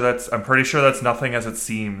pretty sure that's Nothing as It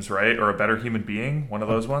Seems, right? Or A Better Human Being, one of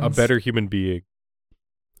those ones. A Better Human Being.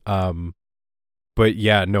 But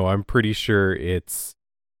yeah, no, I'm pretty sure he's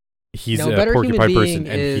a porcupine person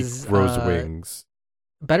and he grows wings.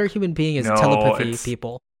 Better Human Being is telepathy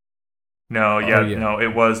people. No,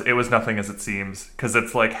 it was Nothing as It Seems, because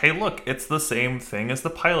it's like, hey, look, it's the same thing as the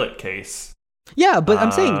pilot case. Yeah, but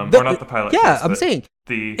I'm saying, or not the pilot. Yeah, case, I'm saying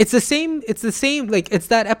it's the same. It's the same. Like it's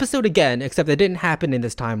that episode again, except it didn't happen in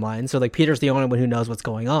this timeline. So like Peter's the only one who knows what's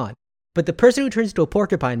going on. But the person who turns into a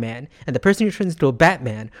porcupine man and the person who turns into a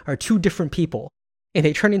Batman are two different people, and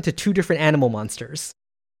they turn into two different animal monsters.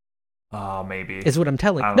 Oh, maybe is what I'm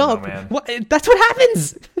telling. I don't know, man. That's what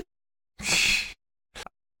happens.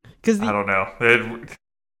 I don't know.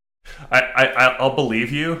 I'll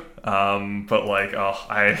believe you, but like,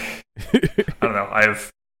 I don't know.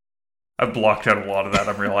 I've blocked out a lot of that.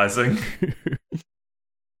 I'm realizing.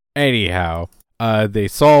 Anyhow, they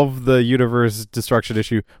solve the universe destruction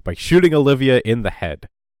issue by shooting Olivia in the head,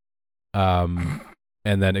 and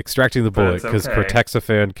then extracting the bullet because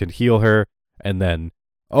Cortexiphan can heal her, and then.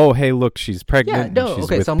 Oh, hey, look, she's pregnant. Yeah, no, she's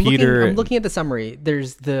with Peter. I'm looking at the summary.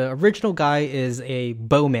 There's the original guy is a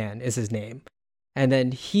bowman, is his name. And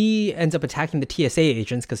then he ends up attacking the TSA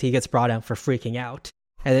agents because he gets brought out for freaking out.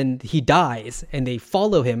 And then he dies, and they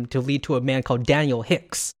follow him to lead to a man called Daniel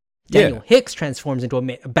Hicks. Daniel Hicks transforms into a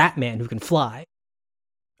Batman who can fly.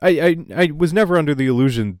 I was never under the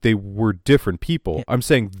illusion they were different people. Yeah. I'm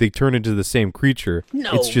saying they turn into the same creature.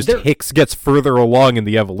 No, it's just Hicks gets further along in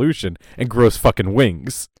the evolution and grows fucking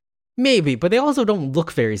wings. Maybe, but they also don't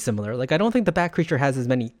look very similar. Like, I don't think the bat creature has as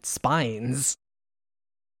many spines.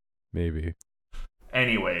 Maybe.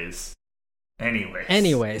 Anyways,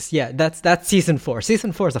 yeah, that's season 4.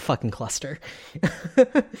 Season 4 is a fucking cluster.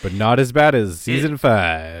 But not as bad as season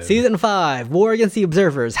 5. Season 5, War Against the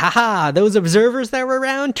Observers. Haha, those observers that were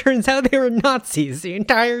around, turns out they were Nazis the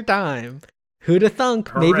entire time. Who'da thunk?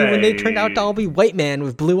 Hooray. Maybe when they turned out to all be white man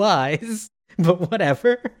with blue eyes. But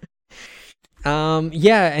whatever.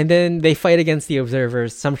 Yeah, and then they fight against the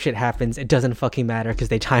observers. Some shit happens. It doesn't fucking matter because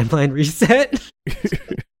they timeline reset.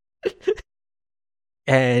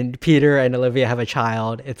 And Peter and Olivia have a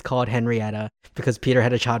child. It's called Henrietta because Peter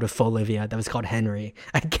had a child with Olivia that was called Henry,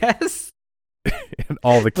 I guess. And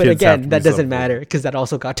all the kids. But again, that doesn't matter because that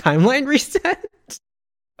also got timeline reset.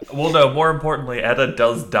 Well, no. More importantly, Edda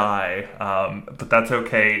does die, but that's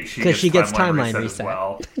okay. Because she gets timeline reset reset. as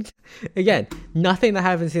well. Again, nothing that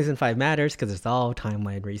happens in season 5 matters because it's all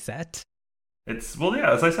timeline reset. It's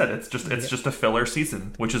yeah. As I said, it's just a filler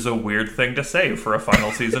season, which is a weird thing to say for a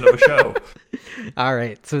final season of a show. All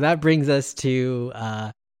right, so that brings us to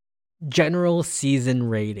general season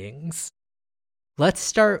ratings. Let's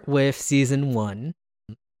start with season 1.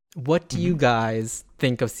 What do you guys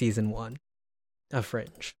think of season 1 of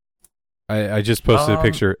Fringe? I just posted a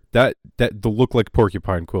picture that look like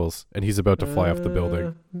porcupine quills, and he's about to fly off the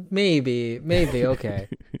building. Maybe, okay.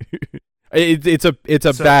 It's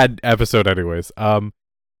a bad episode, anyways.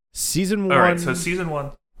 Season 1. All right, so season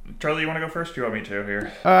 1. Charlie, you want to go first? Do you want me to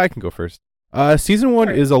here? I can go first. Season 1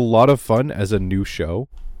 is a lot of fun as a new show.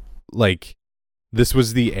 Like, this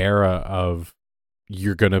was the era of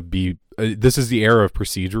this is the era of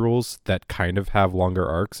procedurals that kind of have longer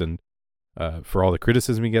arcs, and for all the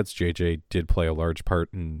criticism he gets, JJ did play a large part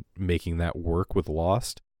in making that work with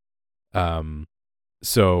Lost.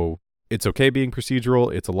 So it's okay being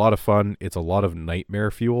procedural. It's a lot of fun. It's a lot of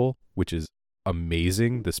nightmare fuel, which is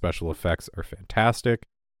amazing. The special effects are fantastic.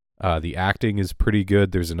 The acting is pretty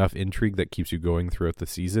good. There's enough intrigue that keeps you going throughout the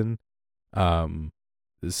season.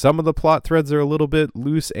 Some of the plot threads are a little bit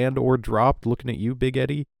loose and or dropped. Looking at you, Big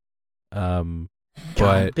Eddie.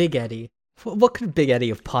 But Big Eddie. What could Big Eddie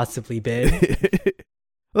have possibly been?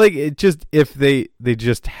 Like, it just, if they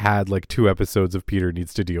just had like 2 episodes of Peter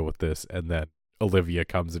needs to deal with this, and then Olivia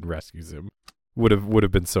comes and rescues him, would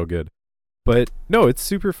have been so good. But no, it's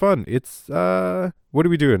super fun. It's what are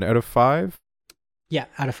we doing? Out of 5? Yeah,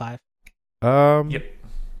 out of 5. Yep.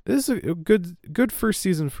 This is a good first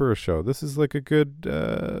season for a show. This is like a good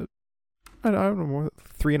I don't know,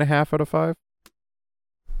 3.5 out of 5.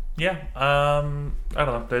 Yeah, I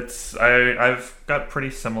don't know. I've got pretty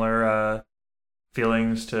similar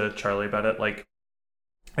feelings to Charlie about it. Like,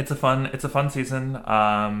 it's a fun season.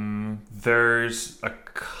 There's a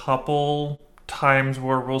couple times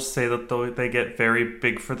where we'll say that they get very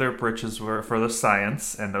big for their britches for the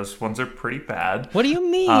science, and those ones are pretty bad. What do you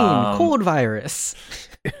mean? Cold virus.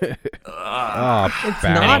 It's not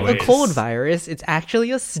anyways. a cold virus. It's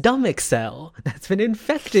actually a stomach cell that's been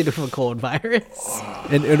infected with a cold virus.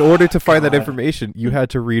 And in order to find that information, you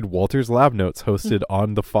had to read Walter's lab notes hosted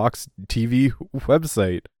on the Fox TV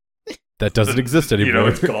website. That doesn't exist anymore. You know,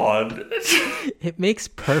 it's gone. It makes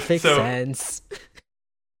perfect sense.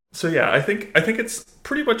 So yeah, I think it's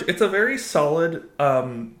pretty much, it's a very solid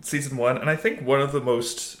season 1, and I think one of the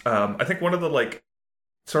most like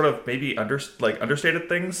sort of maybe understated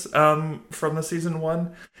things from the season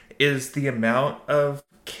 1 is the amount of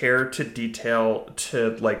care to detail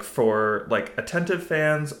to like for like attentive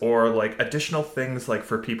fans or like additional things like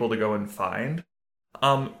for people to go and find.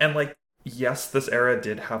 And like, yes, this era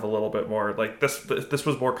did have a little bit more like this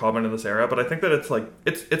was more common in this era, but I think that it's like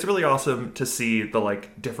it's really awesome to see the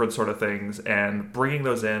like different sort of things and bringing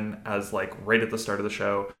those in as like right at the start of the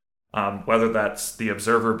show, whether that's the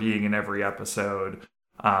Observer being in every episode,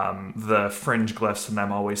 the Fringe glyphs and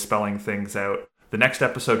them always spelling things out, the next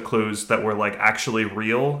episode clues that were like actually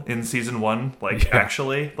real in season 1, like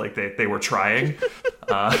actually like they were trying.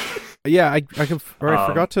 Yeah, I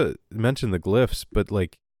forgot to mention the glyphs, but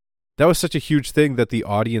like, that was such a huge thing that the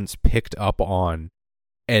audience picked up on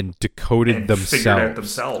and decoded and themselves. figured out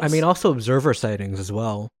themselves. I mean, also observer sightings as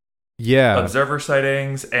well. Yeah, observer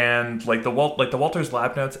sightings and like the Walter's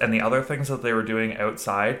lab notes and the other things that they were doing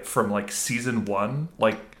outside from like season 1.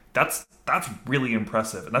 Like that's really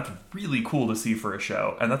impressive, and that's really cool to see for a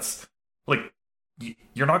show. And that's like,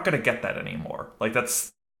 you're not going to get that anymore. Like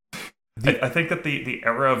that's. I think that the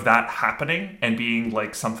era of that happening and being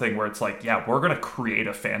like something where it's like, yeah, we're going to create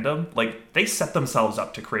a fandom. Like, they set themselves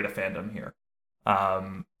up to create a fandom here.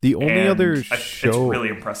 The only other show, it's really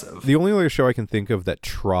impressive. The only other show I can think of that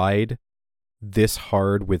tried this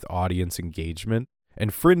hard with audience engagement,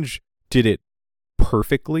 and Fringe did it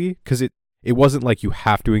perfectly, because it wasn't like you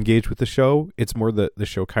have to engage with the show. It's more the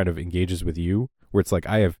show kind of engages with you, where it's like,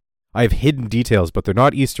 I have hidden details, but they're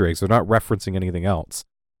not Easter eggs. They're not referencing anything else.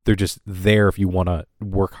 They're just there if you want to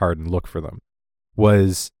work hard and look for them.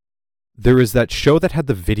 There was that show that had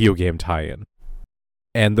the video game tie-in,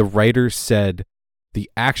 and the writers said the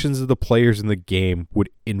actions of the players in the game would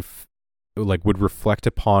reflect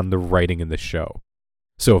upon the writing in the show.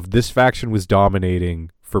 So if this faction was dominating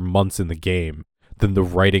for months in the game, then the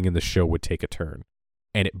writing in the show would take a turn.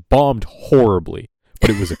 And it bombed horribly, but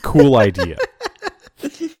it was a cool idea.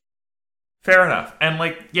 Fair enough. And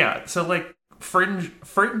like, yeah, so like,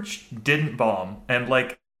 Fringe didn't bomb, and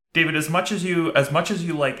like, David, as much as you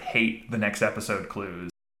like hate the next episode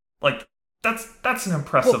clues, like, that's an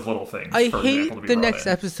impressive little thing. I for hate example, to be the brought next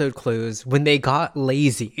in. episode clues when they got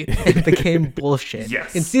lazy and became bullshit.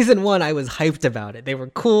 Yes. In season 1, I was hyped about it. They were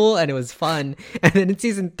cool and it was fun. And then in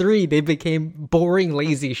season 3, they became boring,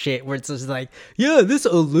 lazy shit where it's just like, yeah, this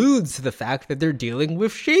alludes to the fact that they're dealing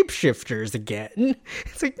with shapeshifters again.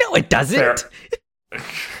 It's like, no, it doesn't. Fair.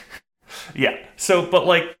 Yeah. So, but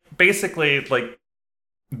like basically, like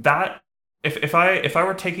that. If I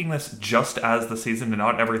were taking this just as the season and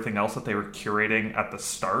not everything else that they were curating at the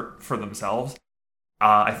start for themselves,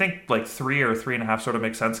 I think like 3 or 3.5 sort of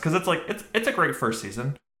makes sense because it's like it's a great first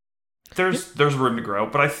season. There's room to grow,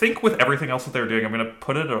 but I think with everything else that they're doing, I'm gonna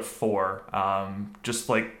put it at a 4. Just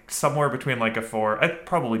like somewhere between like a 4,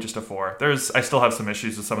 probably just a 4. I still have some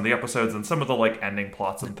issues with some of the episodes and some of the like ending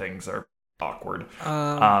plots and things are awkward.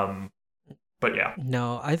 But yeah.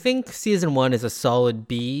 No, I think season 1 is a solid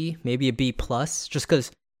B, maybe a B plus, just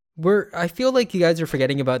because I feel like you guys are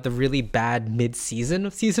forgetting about the really bad mid-season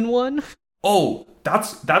of season 1. Oh,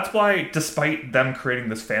 that's why, despite them creating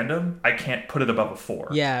this fandom, I can't put it above a 4.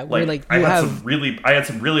 Yeah, where, like, I you had have-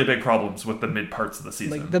 some really big problems with the mid parts of the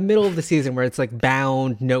season. Like the middle of the season where it's like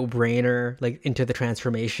bound, no brainer, like into the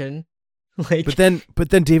transformation. Like, But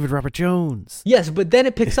then David Robert Jones. yes, but then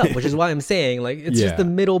it picks up, which is why I'm saying like it's just Yeah. the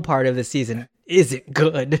middle part of the season isn't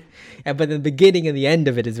good, but the beginning and the end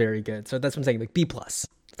of it is very good. So that's what I'm saying, like B plus,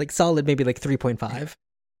 like solid, maybe like 3.5.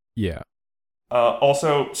 Yeah.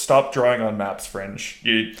 Also, stop drawing on maps, Fringe.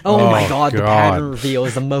 Oh, my Oh, god, the God. pattern reveal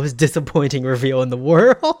is the most disappointing reveal in the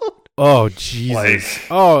world. Oh Jesus.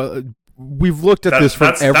 We've looked at this from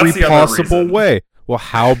that's every the other possible reason. way. Well,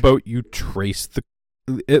 how about you trace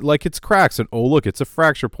it like it's cracks and oh look, it's a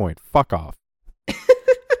fracture point. Fuck off.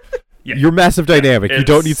 Yeah. You're massive dynamic. You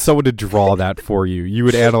don't it's- need someone to draw that for you. You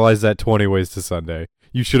would analyze that 20 ways to Sunday.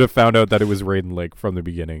 You should have found out that it was Raiden Lake from the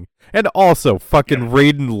beginning. And also, fucking Yeah.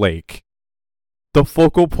 Raiden Lake. The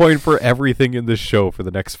focal point for everything in the show for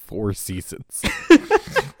the next 4 seasons.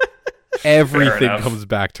 Everything enough. comes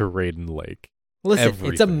back to Raiden Lake. Listen, it's a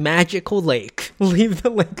Everything. magical lake. Leave the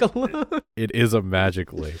lake alone. It is a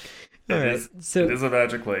magic lake. It Alright, is- so- it is a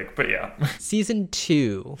magic lake, but yeah. Season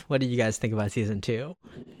 2. What did you guys think about season 2?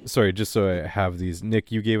 Sorry, just so I have these.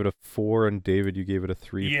 Nick, you gave it a 4, and David, you gave it a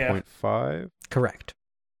 3.5. Correct.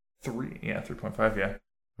 3.5,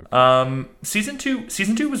 yeah. Season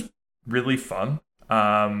two was really fun.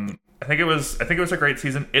 I think it was a great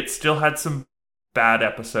season. It still had some bad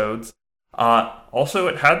episodes. Also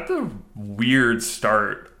it had the weird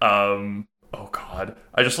start. Oh god.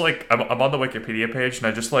 I just like I'm on the Wikipedia page and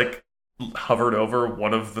I just like hovered over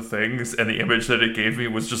one of the things and the image that it gave me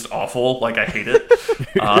was just awful. Like I hate it.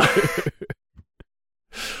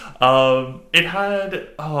 It had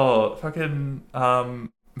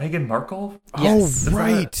Meghan Markle. Yes. Oh,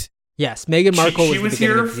 right. Yes, Meghan Markle She was, was the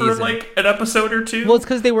beginning here of the for season. like an episode or two. Well, it's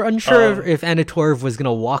because they were unsure if Anna Torv was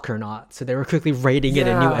gonna walk or not, so they were quickly rating it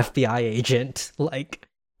a new Yeah. FBI agent. Like,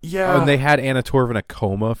 yeah, Oh, and they had Anna Torv in a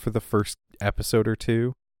coma for the first episode or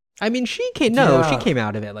two. I mean, she came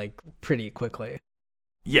out of it like pretty quickly.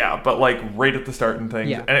 yeah, but like right at the start and things,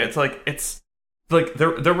 Yeah. and it's like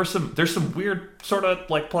there's some weird sort of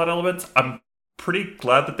like plot elements. I'm pretty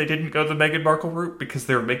glad that they didn't go the Meghan Markle route because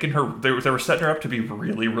they were making her they were setting her up to be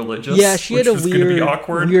really religious. Yeah, she had which a was gonna be weird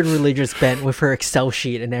awkward. religious bent with her Excel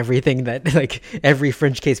sheet and everything. That like every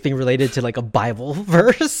French case being related to like a Bible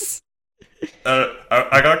verse.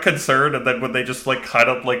 I got concerned, and then when they just like kind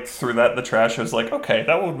of like threw that in the trash, I was like, okay,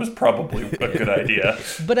 that one was probably a good idea.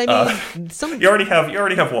 But I mean, You already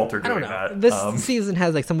have Walter I doing don't know. that. This season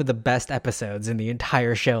has like some of the best episodes in the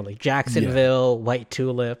entire show, like Jacksonville, White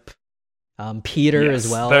Tulip, Peter Yes,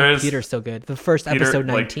 as well. there's- Peter's so good. The first Peter, episode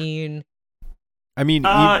like- 19. I mean,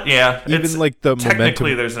 yeah, even it's- like the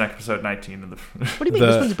technically momentum. there's an episode 19 in the What do you mean? the-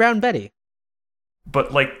 This one's Brown Betty.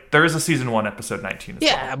 but like there is a season 1 episode 19 as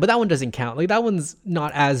Yeah, well. but that one doesn't count. Like that one's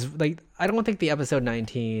not as like I don't think the episode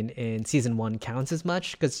 19 in season 1 counts as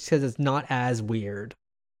much because it's not as weird.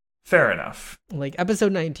 Fair enough. Like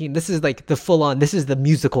episode 19, this is like the full on. This is the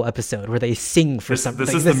musical episode where they sing for This- something.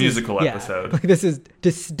 this Like, is the musical yeah, episode. Like this is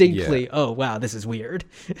distinctly. Oh wow, this is weird.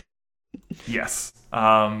 Yes.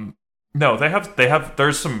 No, they have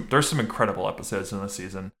there's some incredible episodes in this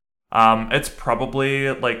season. It's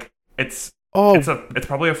probably like it's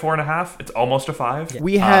probably a 4.5. It's almost a 5.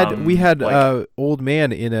 we had like- old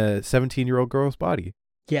man in a 17-year-old girl's body.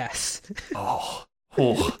 Yes. Oh,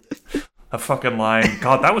 a fucking line.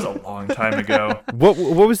 God, that was a long time ago. What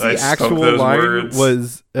was I the spoke actual those line? words.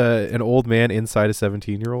 Was an old man inside a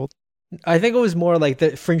 17-year-old? I think it was more like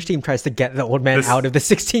the Fringe team tries to get the old man out of the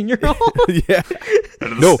 16-year-old. Yeah.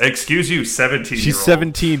 No, excuse you, 17-year-old. She's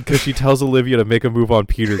 17 because she tells Olivia to make a move on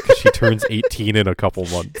Peter because she turns 18 in a couple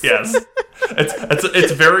months. Yes.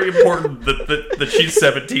 It's very important that she's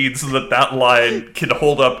 17 so that line can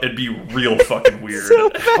hold up and be real fucking weird. So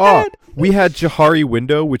bad. Oh, we had Johari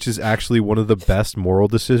Window, which is actually one of the best moral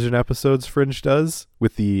decision episodes Fringe does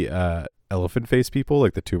with the elephant face people,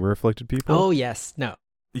 like the tumor afflicted people. Oh yes, no.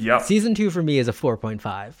 Yeah. Season 2 for me is a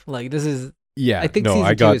 4.5. Like this is. Yeah, I think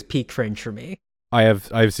season 2 is peak Fringe for me. I have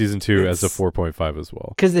season 2 as a 4.5 as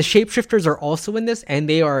well. Because the shapeshifters are also in this, and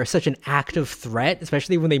they are such an active threat,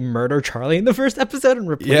 especially when they murder Charlie in the first episode and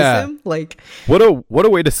replace him. Like, what a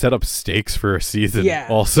way to set up stakes for a season. Yeah,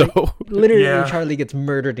 also, like, literally, Yeah. Charlie gets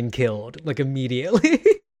murdered and killed like immediately.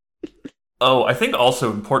 Oh, I think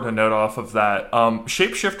also important to note off of that,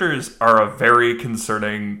 shapeshifters are a very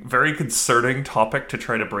concerning topic to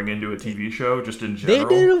try to bring into a TV show, just in They general.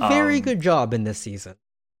 did a very good job in this season,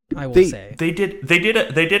 I will say. They did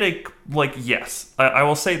a like, yes, I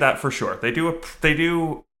will say that for sure. They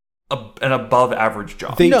do an above average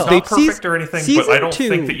job. They- It's they- not perfect or anything, but I don't season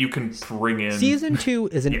think two- that you can bring in Season 2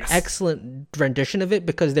 is an Yes. excellent rendition of it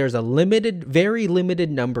because there's a very limited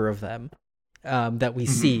number of them that we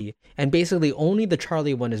see, and basically only the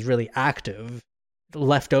Charlie one is really active,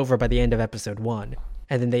 left over by the end of episode 1.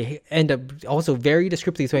 And then they end up also very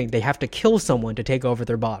descriptively saying they have to kill someone to take over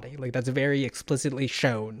their body. Like that's very explicitly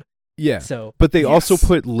shown. yeah. So But they also Yes.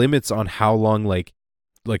 put limits on how long, like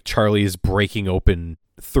Charlie is breaking open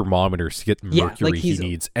thermometers to get the Yeah, mercury like he he's-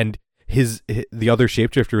 needs, and the other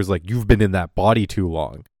shapeshifter is like, "You've been in that body too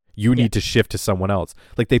long. You need to shift to someone else."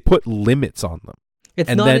 Like they put limits on them. it's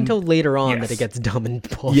and not then- until later on that Yes. it gets dumb and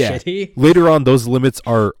Yeah. bullshitty. Later on, those limits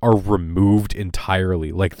are removed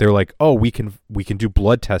entirely. Like they're like, "Oh, we can do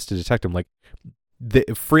blood tests to detect them." Like the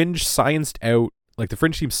Fringe scienced out, like the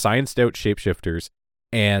Fringe team scienced out shapeshifters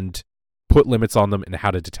and put limits on them and how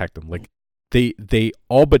to detect them. Like they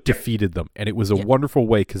all but defeated them, and it was a wonderful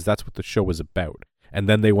way because that's what the show was about. And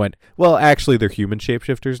then they went, well, actually, they're human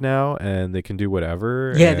shapeshifters now, and they can do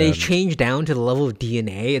whatever. Yeah, they and changed down to the level of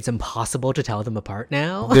DNA. It's impossible to tell them apart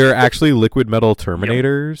now. They're actually liquid metal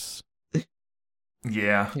Terminators.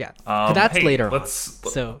 Yeah. Yeah. But that's hey, later on. let's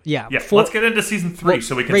So yeah, let's get into season 3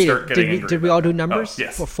 so we can rated. start getting angry Did we about all do that. numbers? Oh,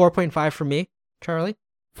 yes. 4.5 for me, Charlie,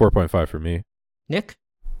 4.5 for me. Nick.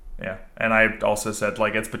 Yeah, and I also said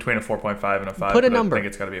like it's between a 4.5 and a 5. Put a but number. I think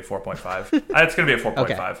it's got to be a 4.5. It's going to be a 4.5.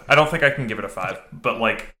 Okay. I don't think I can give it a 5, but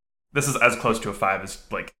like this is as close to a 5 as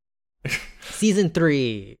like Season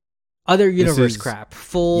 3, other universe is- crap,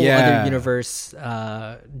 full Yeah. other universe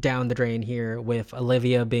down the drain here with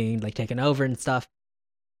Olivia being like taken over and stuff.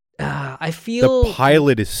 I feel The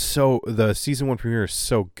pilot is the season 1 premiere is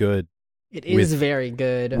so good it is with- very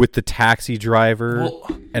good. with the taxi driver well,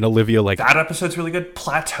 and Olivia like, that episode's really good.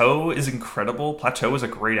 Plateau is incredible. Plateau is a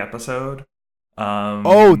great episode.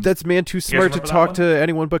 oh, that's man too smart to remember that talk one? to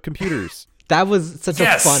anyone but computers. That was such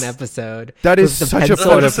Yes. a fun episode. That is With the such a pencil-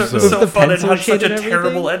 fun That episode was episode. so With the fun and pencil had such shit a and everything.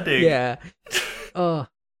 terrible ending. Yeah. Oh.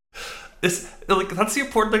 This like that's the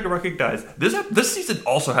important thing to recognize. This season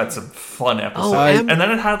also had some fun episodes, Am- and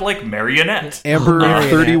then it had like Marionette. Amber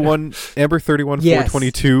Marionette. 31 Yes.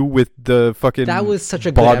 422 with the fucking That was such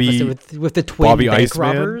a good Bobby, episode with the twin Bobby bank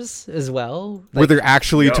Iceman. robbers as well. where they're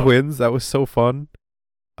actually Yeah. twins. That was so fun.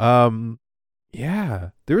 Yeah,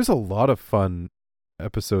 there was a lot of fun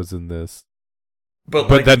episodes in this. But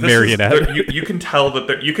then this is- Marionette. you can tell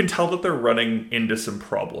that they're running into some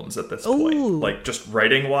problems at this point, Ooh. like just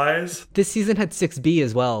writing wise. This season had 6B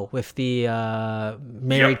as well with the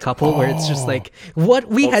married Yep. couple where it's just like, what?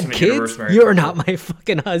 We had Ultimate Universe kids? married You're couple. not my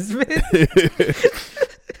fucking husband?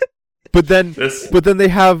 but then This they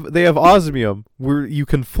have osmium where you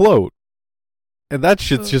can float, and that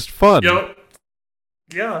shit's just fun.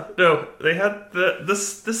 yeah, no, they had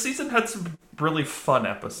this season had some really fun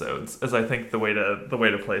episodes, as I think the way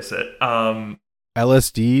to place it.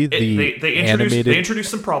 LSD, the They animated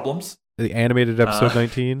introduced some problems. the animated episode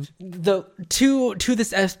 19. The to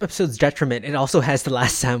this episode's detriment, it also has the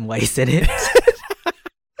last Sam Weiss in it.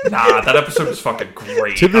 Nah, that episode was fucking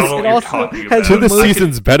great. To I don't this- know what It you're also talking has about. To the most-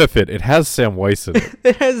 season's benefit, it has Sam Weiss in it.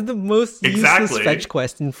 It has the most Exactly. useless fetch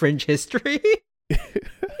quest in Fringe history.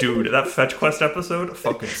 Dude, that Fetch Quest episode,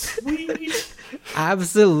 fucking sweet.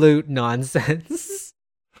 Absolute nonsense.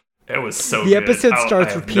 It was so The good. episode I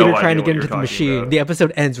starts have with Peter no trying to idea get what into the you're machine. talking about. The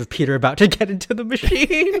episode ends with Peter about to get into the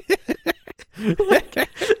machine. Like,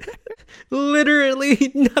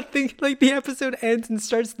 literally nothing. Like the episode ends and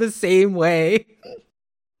starts the same way.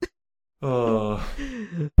 Oh.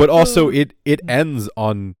 But also, it ends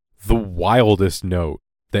on the wildest note.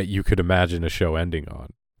 that you could imagine a show ending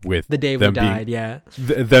on, with The day we them died, being, yeah.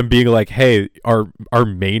 them being like, hey, our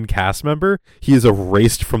main cast member, he is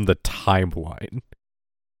erased from the timeline.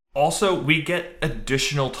 Also, we get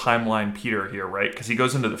additional timeline Peter here, right? Because he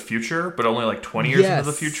goes into the future, but only like 20 years into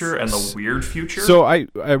the future and the weird future. So I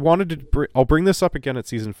wanted to I'll bring this up again at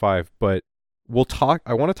season 5, but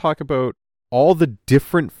I want to talk about all the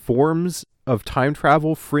different forms of time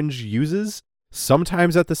travel Fringe uses,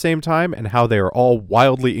 sometimes at the same time, and how they are all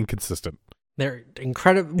wildly inconsistent. They're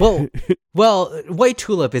incredible. Well, White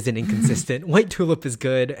Tulip isn't inconsistent. White Tulip is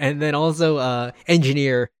good, and then also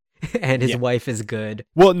Engineer and his wife is good.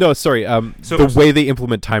 Well, no, sorry. The way they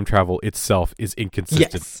implement time travel itself is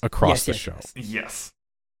inconsistent across the show. Yes.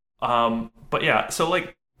 But yeah, so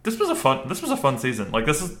like this was a fun season. Like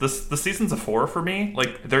the season's a 4 for me.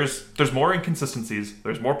 Like there's more inconsistencies,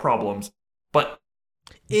 there's more problems, but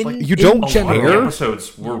you don't care. care. A lot of the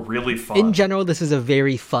episodes were really fun. In general, this is a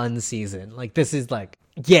very fun season. Like this is like,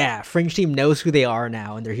 yeah, Fringe team knows who they are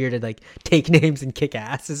now, and they're here to like take names and kick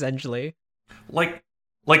ass, essentially. Like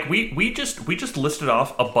we just listed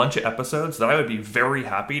off a bunch of episodes that I would be very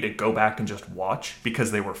happy to go back and just watch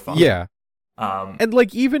because they were fun. Yeah. And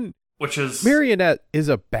like even which is Marionette is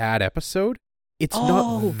a bad episode. It's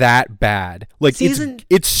not that bad. Like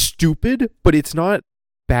it's stupid, but it's not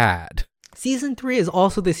bad. Season 3 is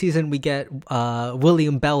also the season we get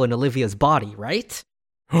William Bell in Olivia's body, right?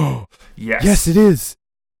 Yes. Yes, it is.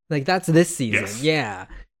 Like that's this season. Yes. Yeah.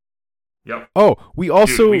 Yep. Oh, we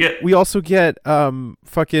also get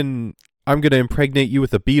fucking I'm gonna impregnate you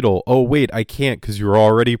with a beetle. Oh wait, I can't because you're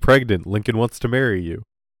already pregnant. Lincoln wants to marry you.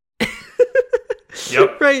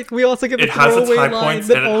 Yep. Right. We also get the throwaway line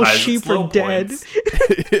that all sheep are dead.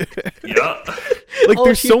 Yeah. Like all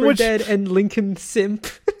there's sheep so are much dead and Lincoln simp.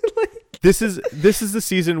 This is the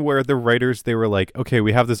season where the writers, they were like, okay,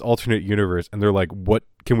 we have this alternate universe, and they're like, what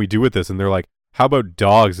can we do with this? And they're like, how about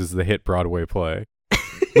Dogs as the hit Broadway play?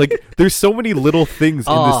 Like there's so many little things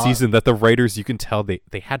in this season that the writers, you can tell they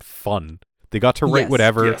had fun. They got to write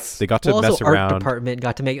whatever. Yes. They got to mess also around. Art department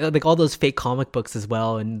got to make like all those fake comic books as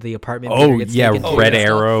well, and the apartment. Oh gets yeah, taken Red and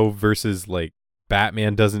stuff. Arrow versus like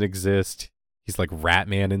Batman doesn't exist. He's like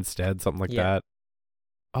Ratman instead, something like that.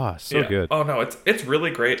 So good. Oh no, it's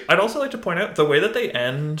really great. I'd also like to point out the way that they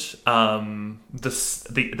end the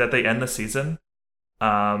season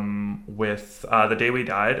with The Day We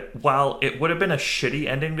Died. While it would have been a shitty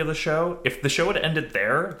ending to the show, if the show had ended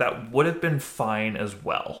there, that would have been fine as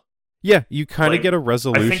well. Yeah, you kind of get a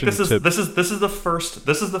resolution. I think this is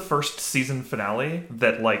the first season finale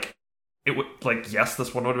that like it would like yes,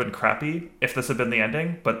 this one would have been crappy if this had been the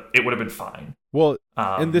ending, but it would have been fine. Well,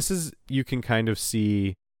 and this is, you can kind of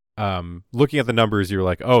see, looking at the numbers, you're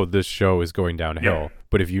like, oh, this show is going downhill. Yeah.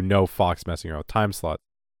 But if you know Fox messing around with time slots,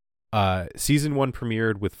 season 1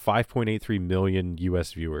 premiered with 5.83 million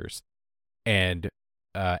US viewers and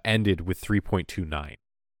ended with 3.29.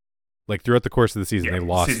 Like throughout the course of the season, they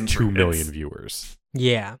lost 2 million viewers.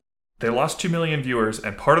 Yeah. They lost 2 million viewers,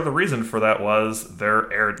 and part of the reason for that was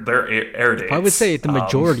their air dates. I would say the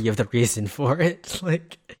majority of the reason for it,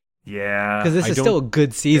 like, yeah, because this is still a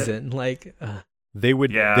good season. They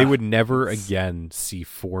would never again see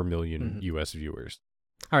 4 million US viewers.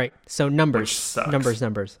 All right, so numbers. I'm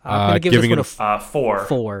gonna give this one a 4.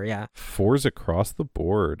 4, yeah. 4s across the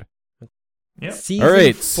board. Yeah. All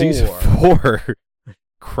right, season 4.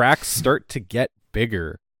 Cracks start to get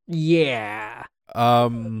bigger. Yeah.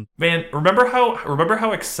 Man, remember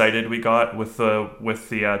how excited we got with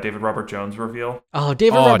the David Robert Jones reveal? Oh,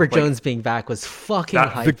 David Robert Jones being back was fucking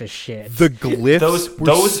hype as shit. The glyphs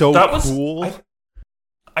were so cool.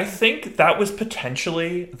 I think that was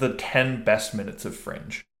potentially the 10 best minutes of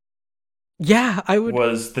Fringe. Yeah, I would.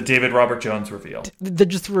 Was the David Robert Jones reveal?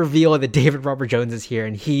 Just reveal that David Robert Jones is here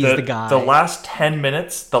and he's the guy. The last 10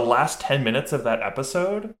 minutes of that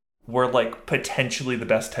episode were like potentially the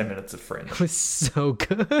best 10 minutes of Fringe. It was so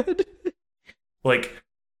good.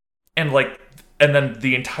 And then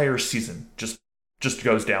the entire season just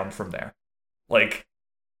goes down from there.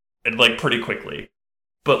 Pretty quickly.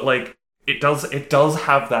 But it does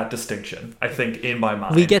have that distinction, I think, in my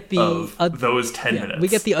mind. We get those 10 minutes. We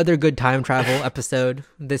get the other good time travel episode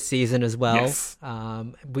this season as well. Yes.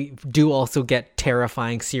 We do also get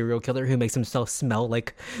terrifying serial killer who makes himself smell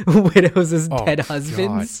like widows' dead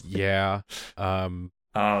husbands. God,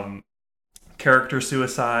 yeah. Character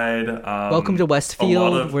suicide. Welcome to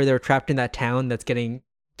Westfield, where they're trapped in that town that's getting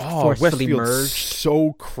forcefully merged.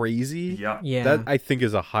 So crazy. Yeah. That I think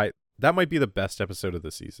is that might be the best episode of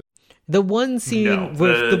the season. The one scene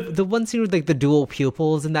with the one scene with like the dual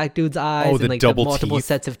pupils in that dude's eyes and like the multiple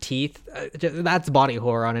sets of teeth, that's body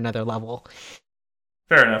horror on another level.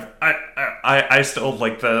 Fair enough. I still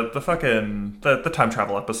like the fucking the time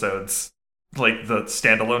travel episodes. Like the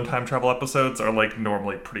standalone time travel episodes are like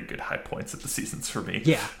normally pretty good high points of the seasons for me.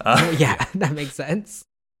 Yeah. Yeah, that makes sense.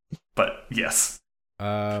 But yes.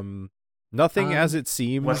 Nothing as it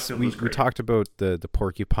seems. Westfield We was great. talked about the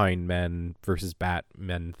Porcupine Men versus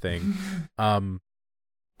Batmen thing.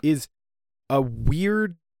 Is a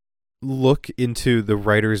weird look into the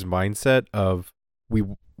writer's mindset of we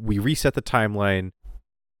reset the timeline.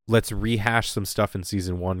 Let's rehash some stuff in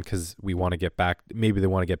season 1 because we want to get back. Maybe they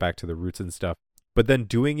want to get back to the roots and stuff, but then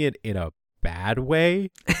doing it in a bad way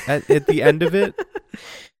at the end of it.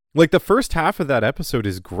 Like the first half of that episode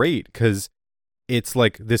is great because it's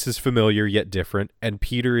like, this is familiar yet different. And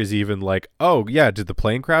Peter is even like, oh yeah, did the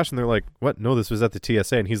plane crash? And they're like, what? No, this was at the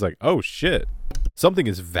TSA. And he's like, oh shit, something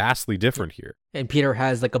is vastly different here. And Peter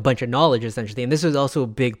has like a bunch of knowledge essentially. And this was also a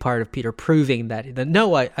big part of Peter proving that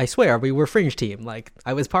no, I swear we were Fringe Team. Like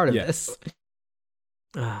I was part of this.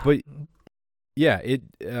 But yeah, it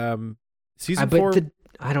season 4.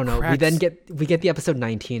 I don't know. cracks- We get the episode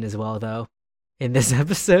 19 as well though. In this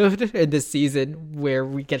episode, in this season, where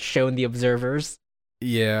we get shown the observers.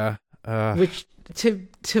 Yeah. Which to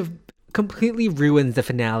completely ruins the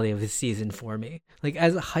finale of the season for me. Like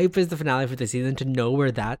as hype as the finale for the season, to know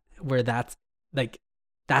where that's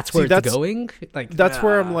it's going. Like that's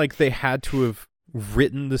where I'm like, they had to have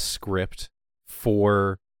written the script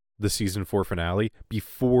for the season 4 finale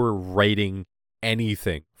before writing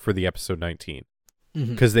anything for the episode 19,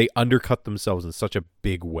 because they undercut themselves in such a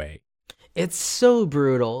big way. It's so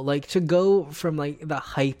brutal. Like to go from like the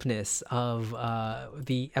hypeness of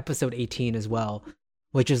the episode 18 as well,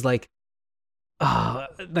 which is like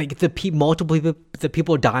the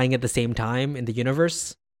people dying at the same time in the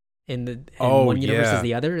universe, in one universe as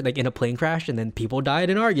the other, like in a plane crash, and then people died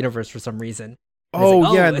in our universe for some reason. And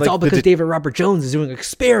it's like, all because David Robert Jones is doing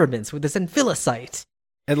experiments with this Amphilicite.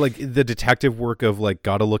 And like the detective work of like,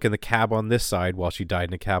 gotta look in the cab on this side while she died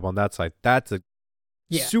in a cab on that side. That's a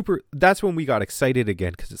that's when we got excited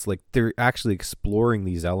again, because it's like they're actually exploring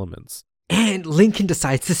these elements. And Lincoln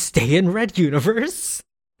decides to stay in Red Universe.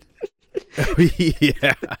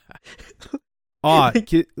 Yeah.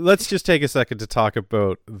 Let's just take a second to talk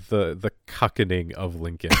about the cuckening of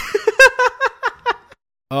Lincoln.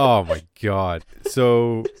 Oh my god.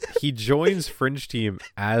 So he joins Fringe Team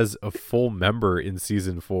as a full member in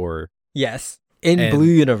season 4. Yes. In Blue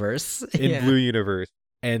Universe. Blue Universe.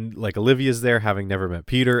 And like Olivia's there, having never met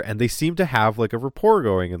Peter, and they seem to have like a rapport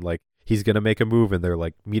going, and like he's gonna make a move, and they're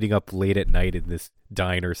like meeting up late at night in this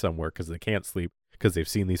diner somewhere because they can't sleep because they've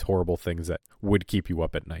seen these horrible things that would keep you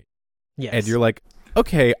up at night. Yes. And you're like,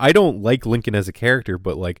 okay, I don't like Lincoln as a character,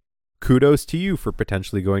 but like, kudos to you for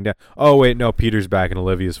potentially going down. Oh wait, no, Peter's back and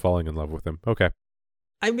Olivia's falling in love with him. Okay.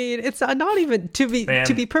 I mean, it's not even to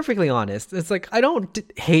be perfectly honest. It's like I don't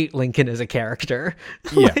hate Lincoln as a character.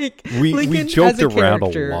 Yeah, like, we joked around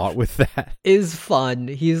a lot with that. Is fun.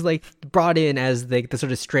 He's like brought in as like the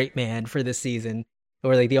sort of straight man for this season,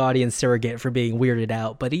 or like the audience surrogate for being weirded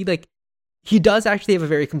out. But he does actually have a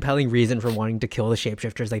very compelling reason for wanting to kill the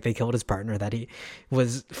shapeshifters. Like they killed his partner that he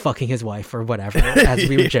was fucking his wife or whatever, as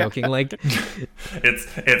we were joking. Like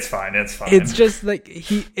it's fine. It's just like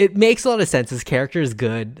it makes a lot of sense. His character is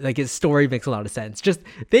good. Like his story makes a lot of sense. Just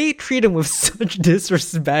they treat him with such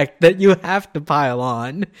disrespect that you have to pile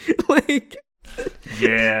on. Like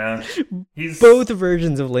yeah, he's both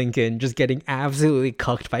versions of Lincoln just getting absolutely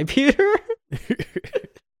cucked by Peter.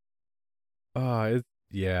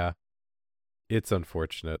 Yeah. It's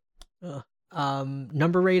unfortunate.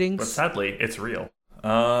 Number ratings? But sadly, it's real.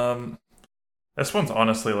 This one's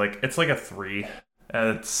honestly like, it's like a 3.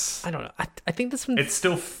 It's I don't know. I think this one. It's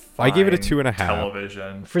still fine. I gave it a 2.5.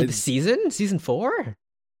 Television For the season 4.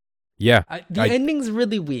 Yeah, the ending's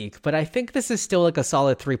really weak, but I think this is still like a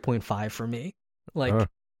solid 3.5 for me. Like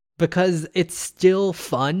because it's still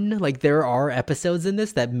fun. Like there are episodes in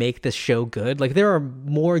this that make this show good. Like there are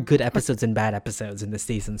more good episodes than bad episodes in this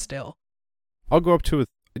season still. I'll go up to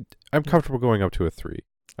I'm comfortable going up to a 3.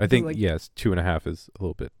 I think like, yes, 2.5 is a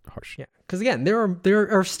little bit harsh. Yeah, because again, there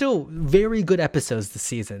are still very good episodes this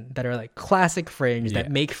season that are like classic Fringe that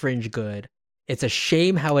make Fringe good. It's a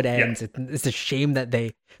shame how it ends. Yeah. It's a shame that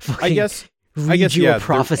they fucking read you a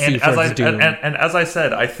prophecy for its doom. And as I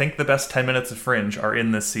said, I think the best 10 minutes of Fringe are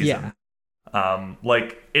in this season. Yeah.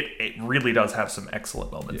 Like it really does have some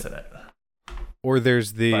excellent moments in it. Or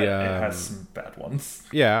there's the but it has some bad ones.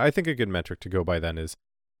 Yeah, I think a good metric to go by then is,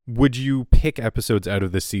 would you pick episodes out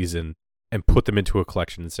of this season and put them into a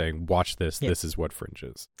collection and saying, watch this, this is what Fringe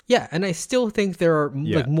is? Yeah, and I still think there are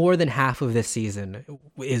like more than half of this season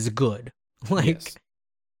is good. Like yes.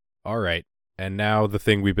 All right. And now the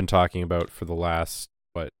thing we've been talking about for the last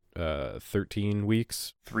 13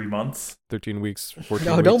 weeks, 3 months, 13 weeks, 14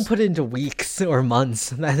 No, weeks. don't put it into weeks or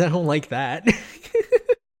months. I don't like that.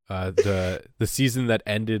 The season that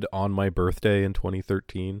ended on my birthday in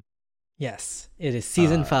 2013. Yes, it is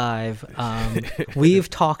season 5. We've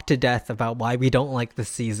talked to death about why we don't like the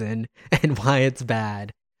season and why it's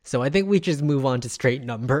bad. So I think we just move on to straight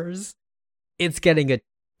numbers. It's getting a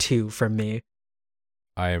 2 from me.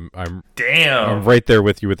 I'm damn. right there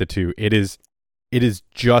with you with the 2. It is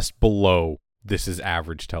just below this is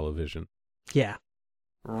average television. Yeah.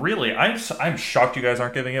 Really, I'm shocked you guys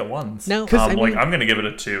aren't giving it ones. No, I'm gonna give it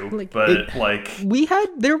a 2,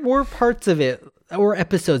 there were parts of it or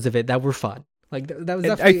episodes of it that were fun. Like that was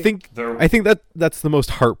definitely. I think that's the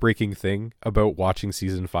most heartbreaking thing about watching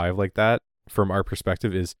season 5 like that from our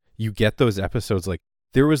perspective is you get those episodes. Like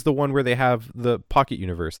there was the one where they have the Pocket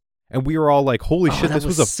Universe, and we were all like, "Holy shit, this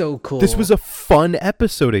was so cool! This was a fun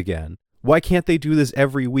episode again. Why can't they do this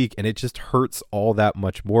every week?" And it just hurts all that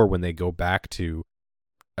much more when they go back to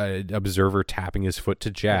an observer tapping his foot to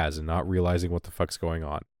jazz and not realizing what the fuck's going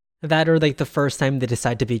on. That or like the first time they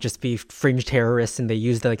decide to be fringe terrorists and they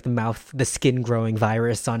use the skin growing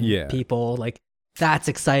virus on people. Like that's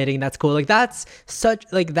exciting. That's cool. Like that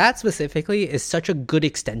specifically is such a good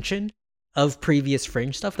extension of previous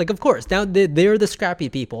fringe stuff. Like of course now they're the scrappy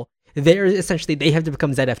people. They have to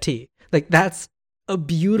become ZFT. Like that's a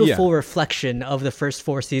beautiful reflection of the first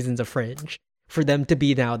 4 seasons of Fringe for them to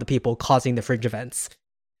be now the people causing the Fringe events.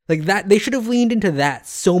 Like that, they should have leaned into that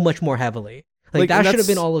so much more heavily. Like that should have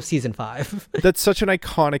been all of season 5. That's such an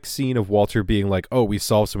iconic scene of Walter being like, "Oh, we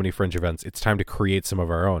solved so many Fringe events. It's time to create some of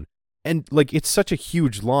our own." And like, it's such a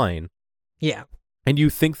huge line. Yeah. And you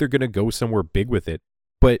think they're going to go somewhere big with it,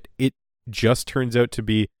 but it just turns out to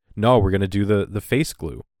be, no, we're going to do the face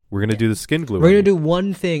glue. We're going to do the skin glue. We're going to do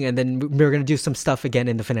one thing and then we're going to do some stuff again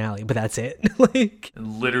in the finale, but that's it. Like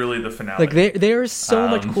literally the finale. Like there's so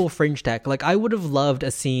much cool Fringe tech. Like I would have loved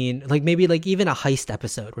a scene, like maybe like even a heist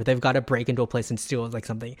episode where they've got to break into a place and steal like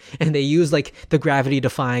something and they use like the gravity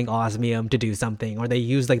defying osmium to do something, or they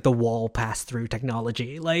use like the wall pass through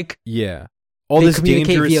technology. Like all they this communicate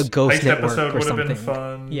dangerous via ghost heist network episode or would have something. been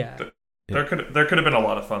fun. Yeah. There could have been a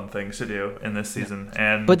lot of fun things to do in this season,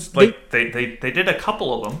 and but they did a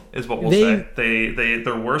couple of them, is what we'll say.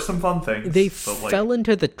 There were some fun things. They fell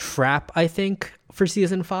into the trap, I think, for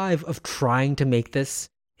season 5 of trying to make this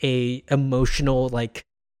a emotional like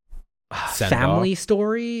family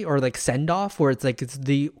story or like send off, where it's like it's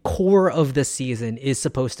the core of the season is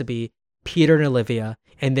supposed to be Peter and Olivia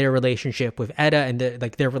and their relationship with Etta and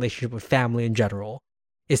their relationship with family in general.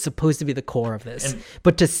 Is supposed to be the core of this,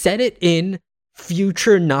 but to set it in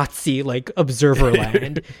future Nazi like observer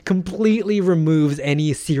land completely removes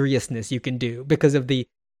any seriousness you can do because of the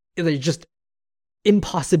just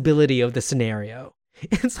impossibility of the scenario.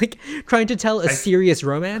 It's like trying to tell a serious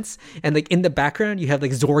romance and like in the background you have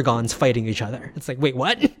like Zorgons fighting each other. It's like, wait,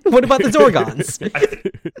 what? What about the Zorgons?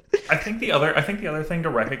 I think the other thing to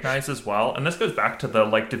recognize as well, and this goes back to the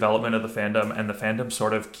like development of the fandom and the fandom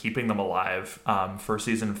sort of keeping them alive for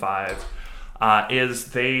season 5, is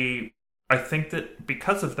I think that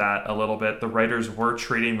because of that a little bit, the writers were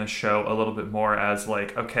treating the show a little bit more as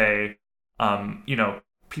like, okay,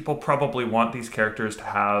 people probably want these characters to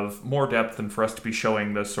have more depth and for us to be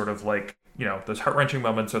showing those sort of like, those heart-wrenching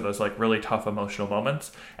moments or those like really tough emotional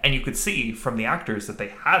moments. And you could see from the actors that they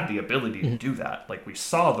had the ability to do that. Like we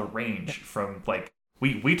saw the range from like,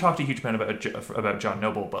 we talked a huge amount about John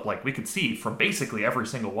Noble, but like we could see from basically every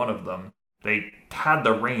single one of them, they had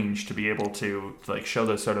the range to be able to like show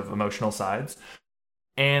those sort of emotional sides.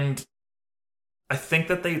 And I think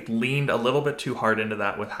that they leaned a little bit too hard into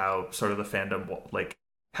that with how sort of the fandom like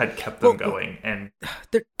had kept them going and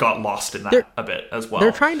got lost in that a bit as well.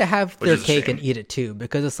 They're trying to have their cake and eat it too,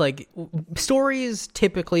 because it's like stories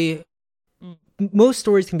typically, most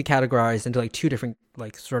stories can be categorized into like 2 different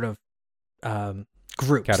like sort of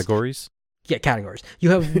groups. Categories? Yeah, categories.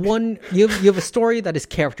 You have one, you have a story that is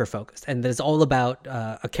character focused and that is all about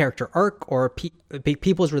a character arc or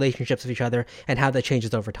people's relationships with each other and how that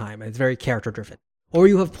changes over time. And it's very character driven. Or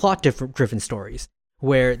you have plot driven stories,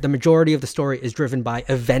 where the majority of the story is driven by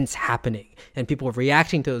events happening and people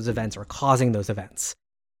reacting to those events or causing those events.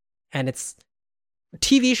 And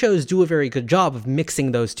TV shows do a very good job of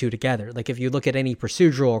mixing those 2 together. Like if you look at any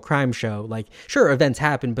procedural or crime show, like sure, events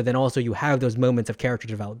happen, but then also you have those moments of character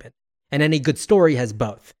development. And any good story has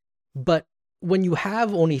both. But when you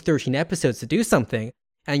have only 13 episodes to do something,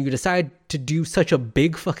 and you decide to do such a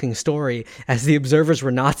big fucking story as the observers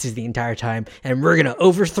were Nazis the entire time, and we're gonna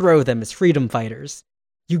overthrow them as freedom fighters,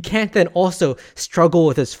 you can't then also struggle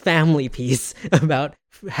with this family piece about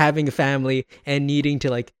having a family and needing to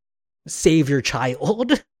like save your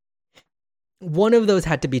child. One of those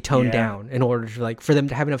had to be toned down in order to like for them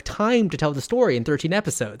to have enough time to tell the story in 13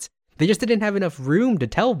 episodes. They just didn't have enough room to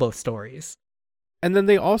tell both stories. And then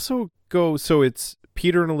they also go, so it's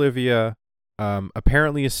Peter and Olivia,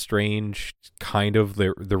 apparently estranged, kind of.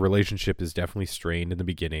 The relationship is definitely strained in the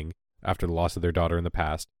beginning after the loss of their daughter in the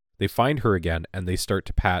past. They find her again, and they start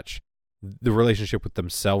to patch the relationship with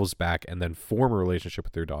themselves back and then form a relationship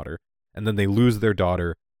with their daughter. And then they lose their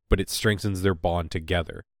daughter, but it strengthens their bond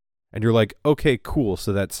together. And you're like, okay, cool,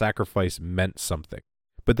 so that sacrifice meant something.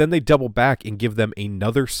 But then they double back and give them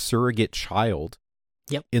another surrogate child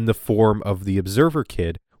in the form of the Observer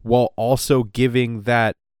Kid, while also giving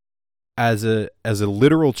that as a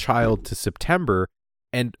literal child to September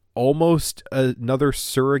and almost another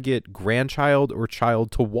surrogate grandchild or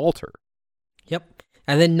child to Walter. Yep.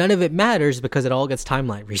 And then none of it matters because it all gets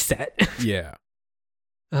timeline reset. Yeah.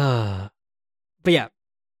 But yeah.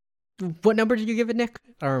 What number did you give it, Nick?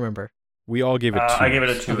 I don't remember. We all gave it 2. I gave it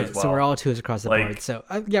a 2 Okay, as well. so we're all 2s across the board. So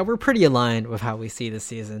yeah, we're pretty aligned with how we see this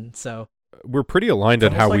season. So we're pretty aligned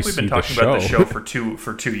on how we see the show. We've been talking about the show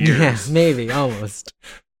for 2 years. Yeah, maybe almost.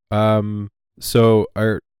 So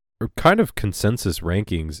our kind of consensus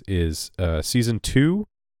rankings is season 2,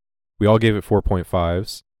 we all gave it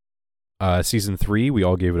 4.5s. Season 3, we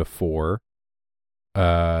all gave it a 4.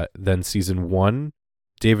 Then season 1,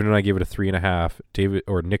 David and I gave it a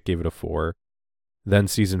 3.5. Nick gave it a 4. Then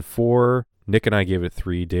season 4, Nick and I gave it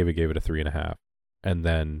 3. David gave it a 3.5. And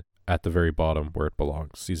then at the very bottom where it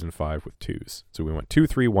belongs, season 5 with 2s. So we went 2,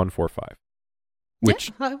 3, 1, 4, 5,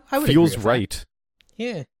 which I would feels agree with right. that.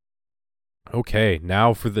 Yeah. Okay,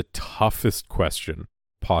 now for the toughest question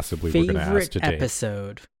possibly we're going to ask today. Favorite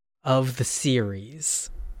episode of the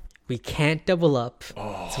series. We can't double up,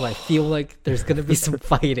 so I feel like there's going to be some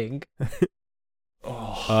fighting.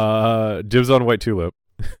 Dibs on White Tulip.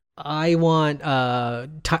 I want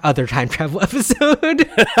other time travel episode.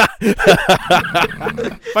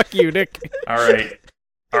 Fuck you, Nick. All right.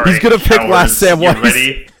 He's going to pick Last Samwise. You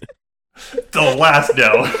ready? The last,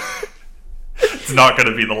 no. It's not going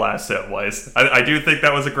to be the Last Samwise. I do think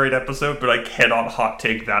that was a great episode, but I cannot hot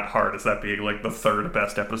take that hard as that being like the third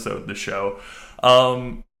best episode in the show.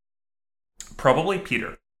 Probably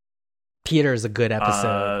Peter. Peter's a good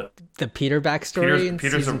episode. The Peter backstory in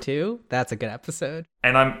season 2, that's a good episode.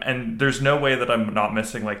 And there's no way that I'm not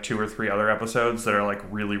missing like 2 or 3 other episodes that are like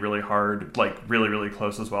really, really hard, like really, really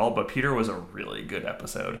close as well. But Peter was a really good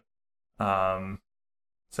episode.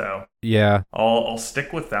 So yeah, I'll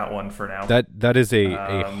stick with that one for now. That is a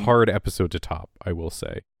hard episode to top, I will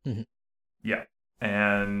say. Mm-hmm. Yeah,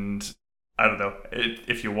 and I don't know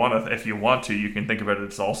if you want to, you can think about it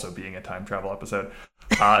as also being a time travel episode.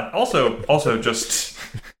 Also just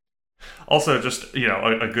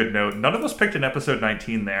a good note. None of us picked an episode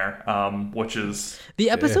 19 there, which is the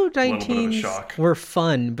episode 19 were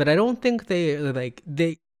fun, but I don't think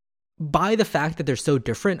they by the fact that they're so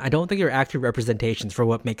different, I don't think they're accurate representations for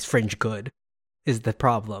what makes Fringe good. Is the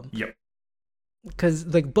problem? Yep. Because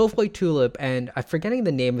like both White Tulip and I'm forgetting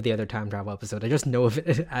the name of the other time travel episode. I just know of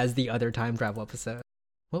it as the other time travel episode.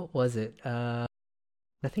 What was it?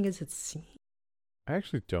 Nothing is at sea. I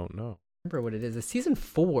actually don't know. Remember what it is? It's season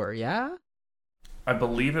 4, yeah? I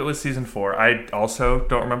believe it was season 4. I also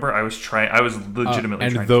don't remember. I was legitimately trying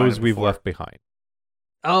to and those find it we've before. left behind.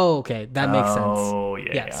 Oh, okay. That makes sense. Oh,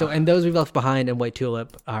 yeah. So, and those we've left behind and White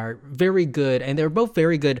Tulip are very good, and they're both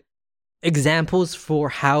very good examples for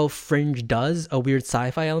how Fringe does a weird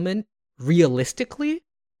sci-fi element realistically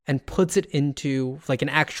and puts it into like an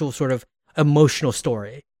actual sort of emotional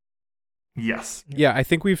story. Yes. Yeah, I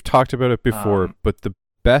think we've talked about it before, but the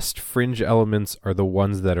best Fringe elements are the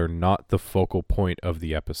ones that are not the focal point of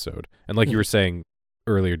the episode. And like you were saying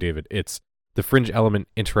earlier, David, it's the Fringe element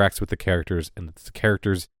interacts with the characters, and it's the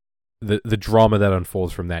characters, the drama that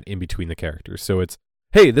unfolds from that in between the characters. So it's,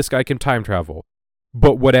 hey, this guy can time travel,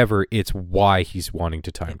 but whatever, it's why he's wanting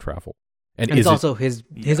to time travel. And it's also his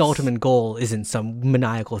ultimate goal isn't some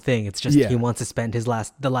maniacal thing. It's just he wants to spend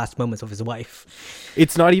the last moments with his wife.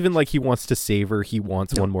 It's not even like he wants to save her. He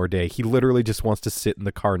wants one more day. He literally just wants to sit in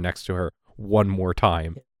the car next to her one more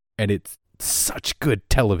time. And it's such good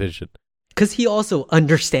television. Because he also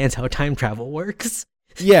understands how time travel works.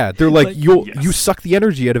 Yeah, they're like, you suck the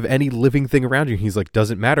energy out of any living thing around you. And he's like,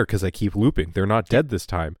 doesn't matter because I keep looping. They're not dead this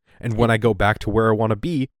time. And when I go back to where I want to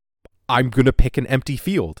be, I'm going to pick an empty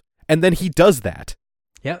field. And then he does that.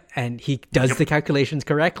 Yep, and he does the calculations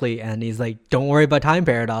correctly, and he's like, don't worry about time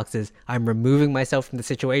paradoxes. I'm removing myself from the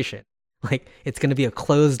situation. Like, it's going to be a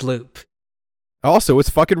closed loop. Also, it's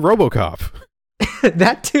fucking RoboCop.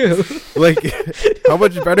 That too. Like, how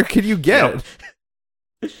much better can you get?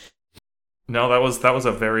 Yep. No, that was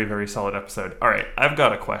a very, very solid episode. All right, I've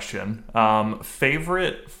got a question.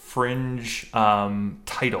 Favorite Fringe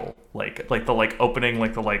title, like the opening,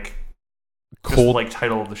 like the Cold, just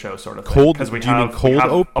title of the show sort of thing. cold. Because we Do you mean have cold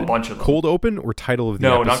open? a bunch of them. Cold open or title of the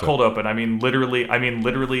No, episode? not cold open. I mean literally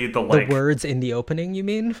The words in the opening, you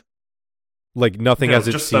mean? Like nothing No, as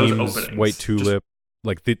it just those seems. openings. White tulip.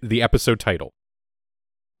 Like the episode title.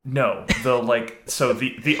 No,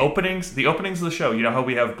 the openings of the show. You know how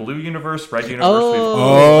we have Blue Universe, Red Universe.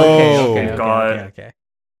 We've got Okay.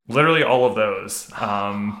 literally all of those.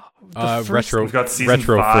 Retro. We've got season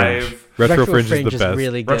Retro 5. Fringe. Retro Fringe is the best.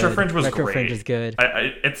 Really good. Retro Fringe was Retro great. Fringe is good.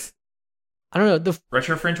 I don't know.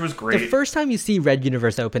 Retro Fringe was great. The first time you see Red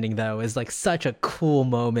Universe opening though is like such a cool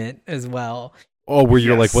moment as well. Oh, where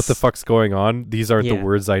you're like, Yes. what the fuck's going on? These aren't the Yeah.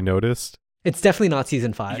 words I noticed. It's definitely not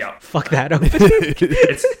season 5. Yeah. Fuck that opening.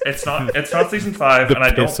 it's not season 5, The and I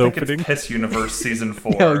don't piss think opening? it's Piss Universe season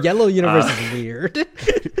 4. No, Yellow Universe is weird.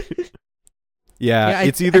 Yeah,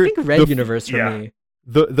 it's either I think Red the, Universe for yeah. me.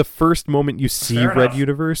 the first moment you see Fair Red enough.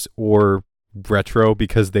 Universe or Retro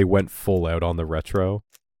because they went full out on the retro.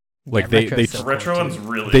 Like they Retro's The so retro cool, one's too.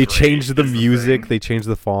 really they great, changed the is music, thing. they changed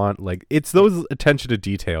the font. Like it's those attention to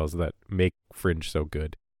details that make Fringe so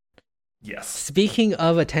good. Yes. Speaking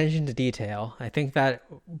of attention to detail, I think that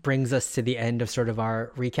brings us to the end of sort of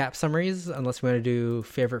our recap summaries, unless we want to do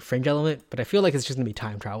favorite Fringe element, but I feel like it's just going to be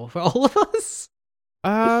time travel for all of us.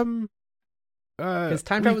 Because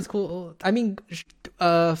time travel is cool. I mean,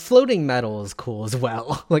 floating metal is cool as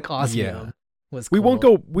well. Like Osmium was cool.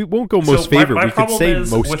 We won't go So most favorite. my We could problem say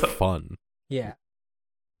is most with- fun. Yeah.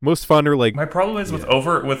 Most fun are like My problem is with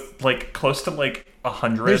close to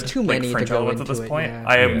 100 There's too many to Fringe go elements at into this it, point. yeah.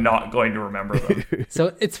 I am Yeah. not going to remember them.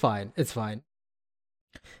 So it's fine. It's fine.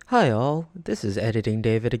 Hi all, this is Editing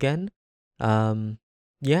David again.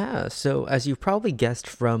 Yeah, so as you've probably guessed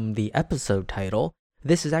from the episode title,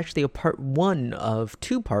 this is actually a part 1 of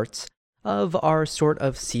 2 parts of our sort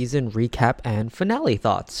of season recap and finale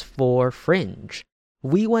thoughts for Fringe.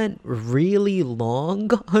 We went really long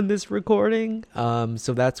on this recording,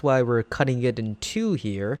 so that's why we're cutting it in 2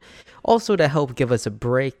 here. Also to help give us a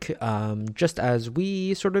break, just as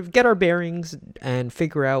we sort of get our bearings and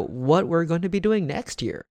figure out what we're going to be doing next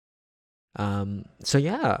year. So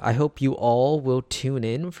yeah, I hope you all will tune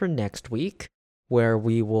in for next week, where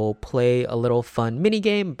we will play a little fun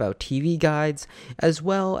minigame about TV guides, as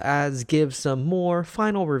well as give some more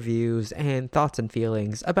final reviews and thoughts and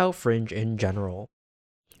feelings about Fringe in general.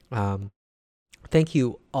 Thank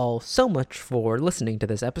you all so much for listening to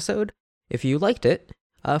this episode. If you liked it,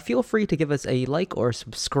 feel free to give us a like or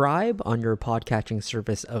subscribe on your podcatching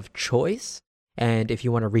service of choice. And if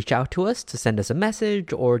you want to reach out to us to send us a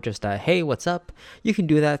message or just a hey, what's up, you can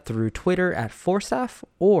do that through Twitter at Forstaff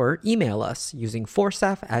or email us using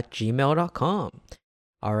forstaff@gmail.com.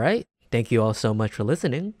 All right, thank you all so much for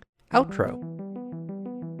listening. Outro.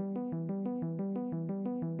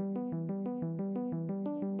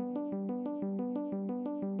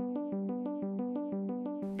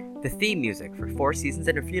 The theme music for 4 Seasons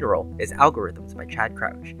and a Funeral is Algorithms by Chad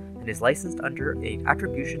Crouch and is licensed under a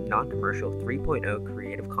Attribution Non-Commercial 3.0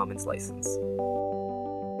 Creative Commons license.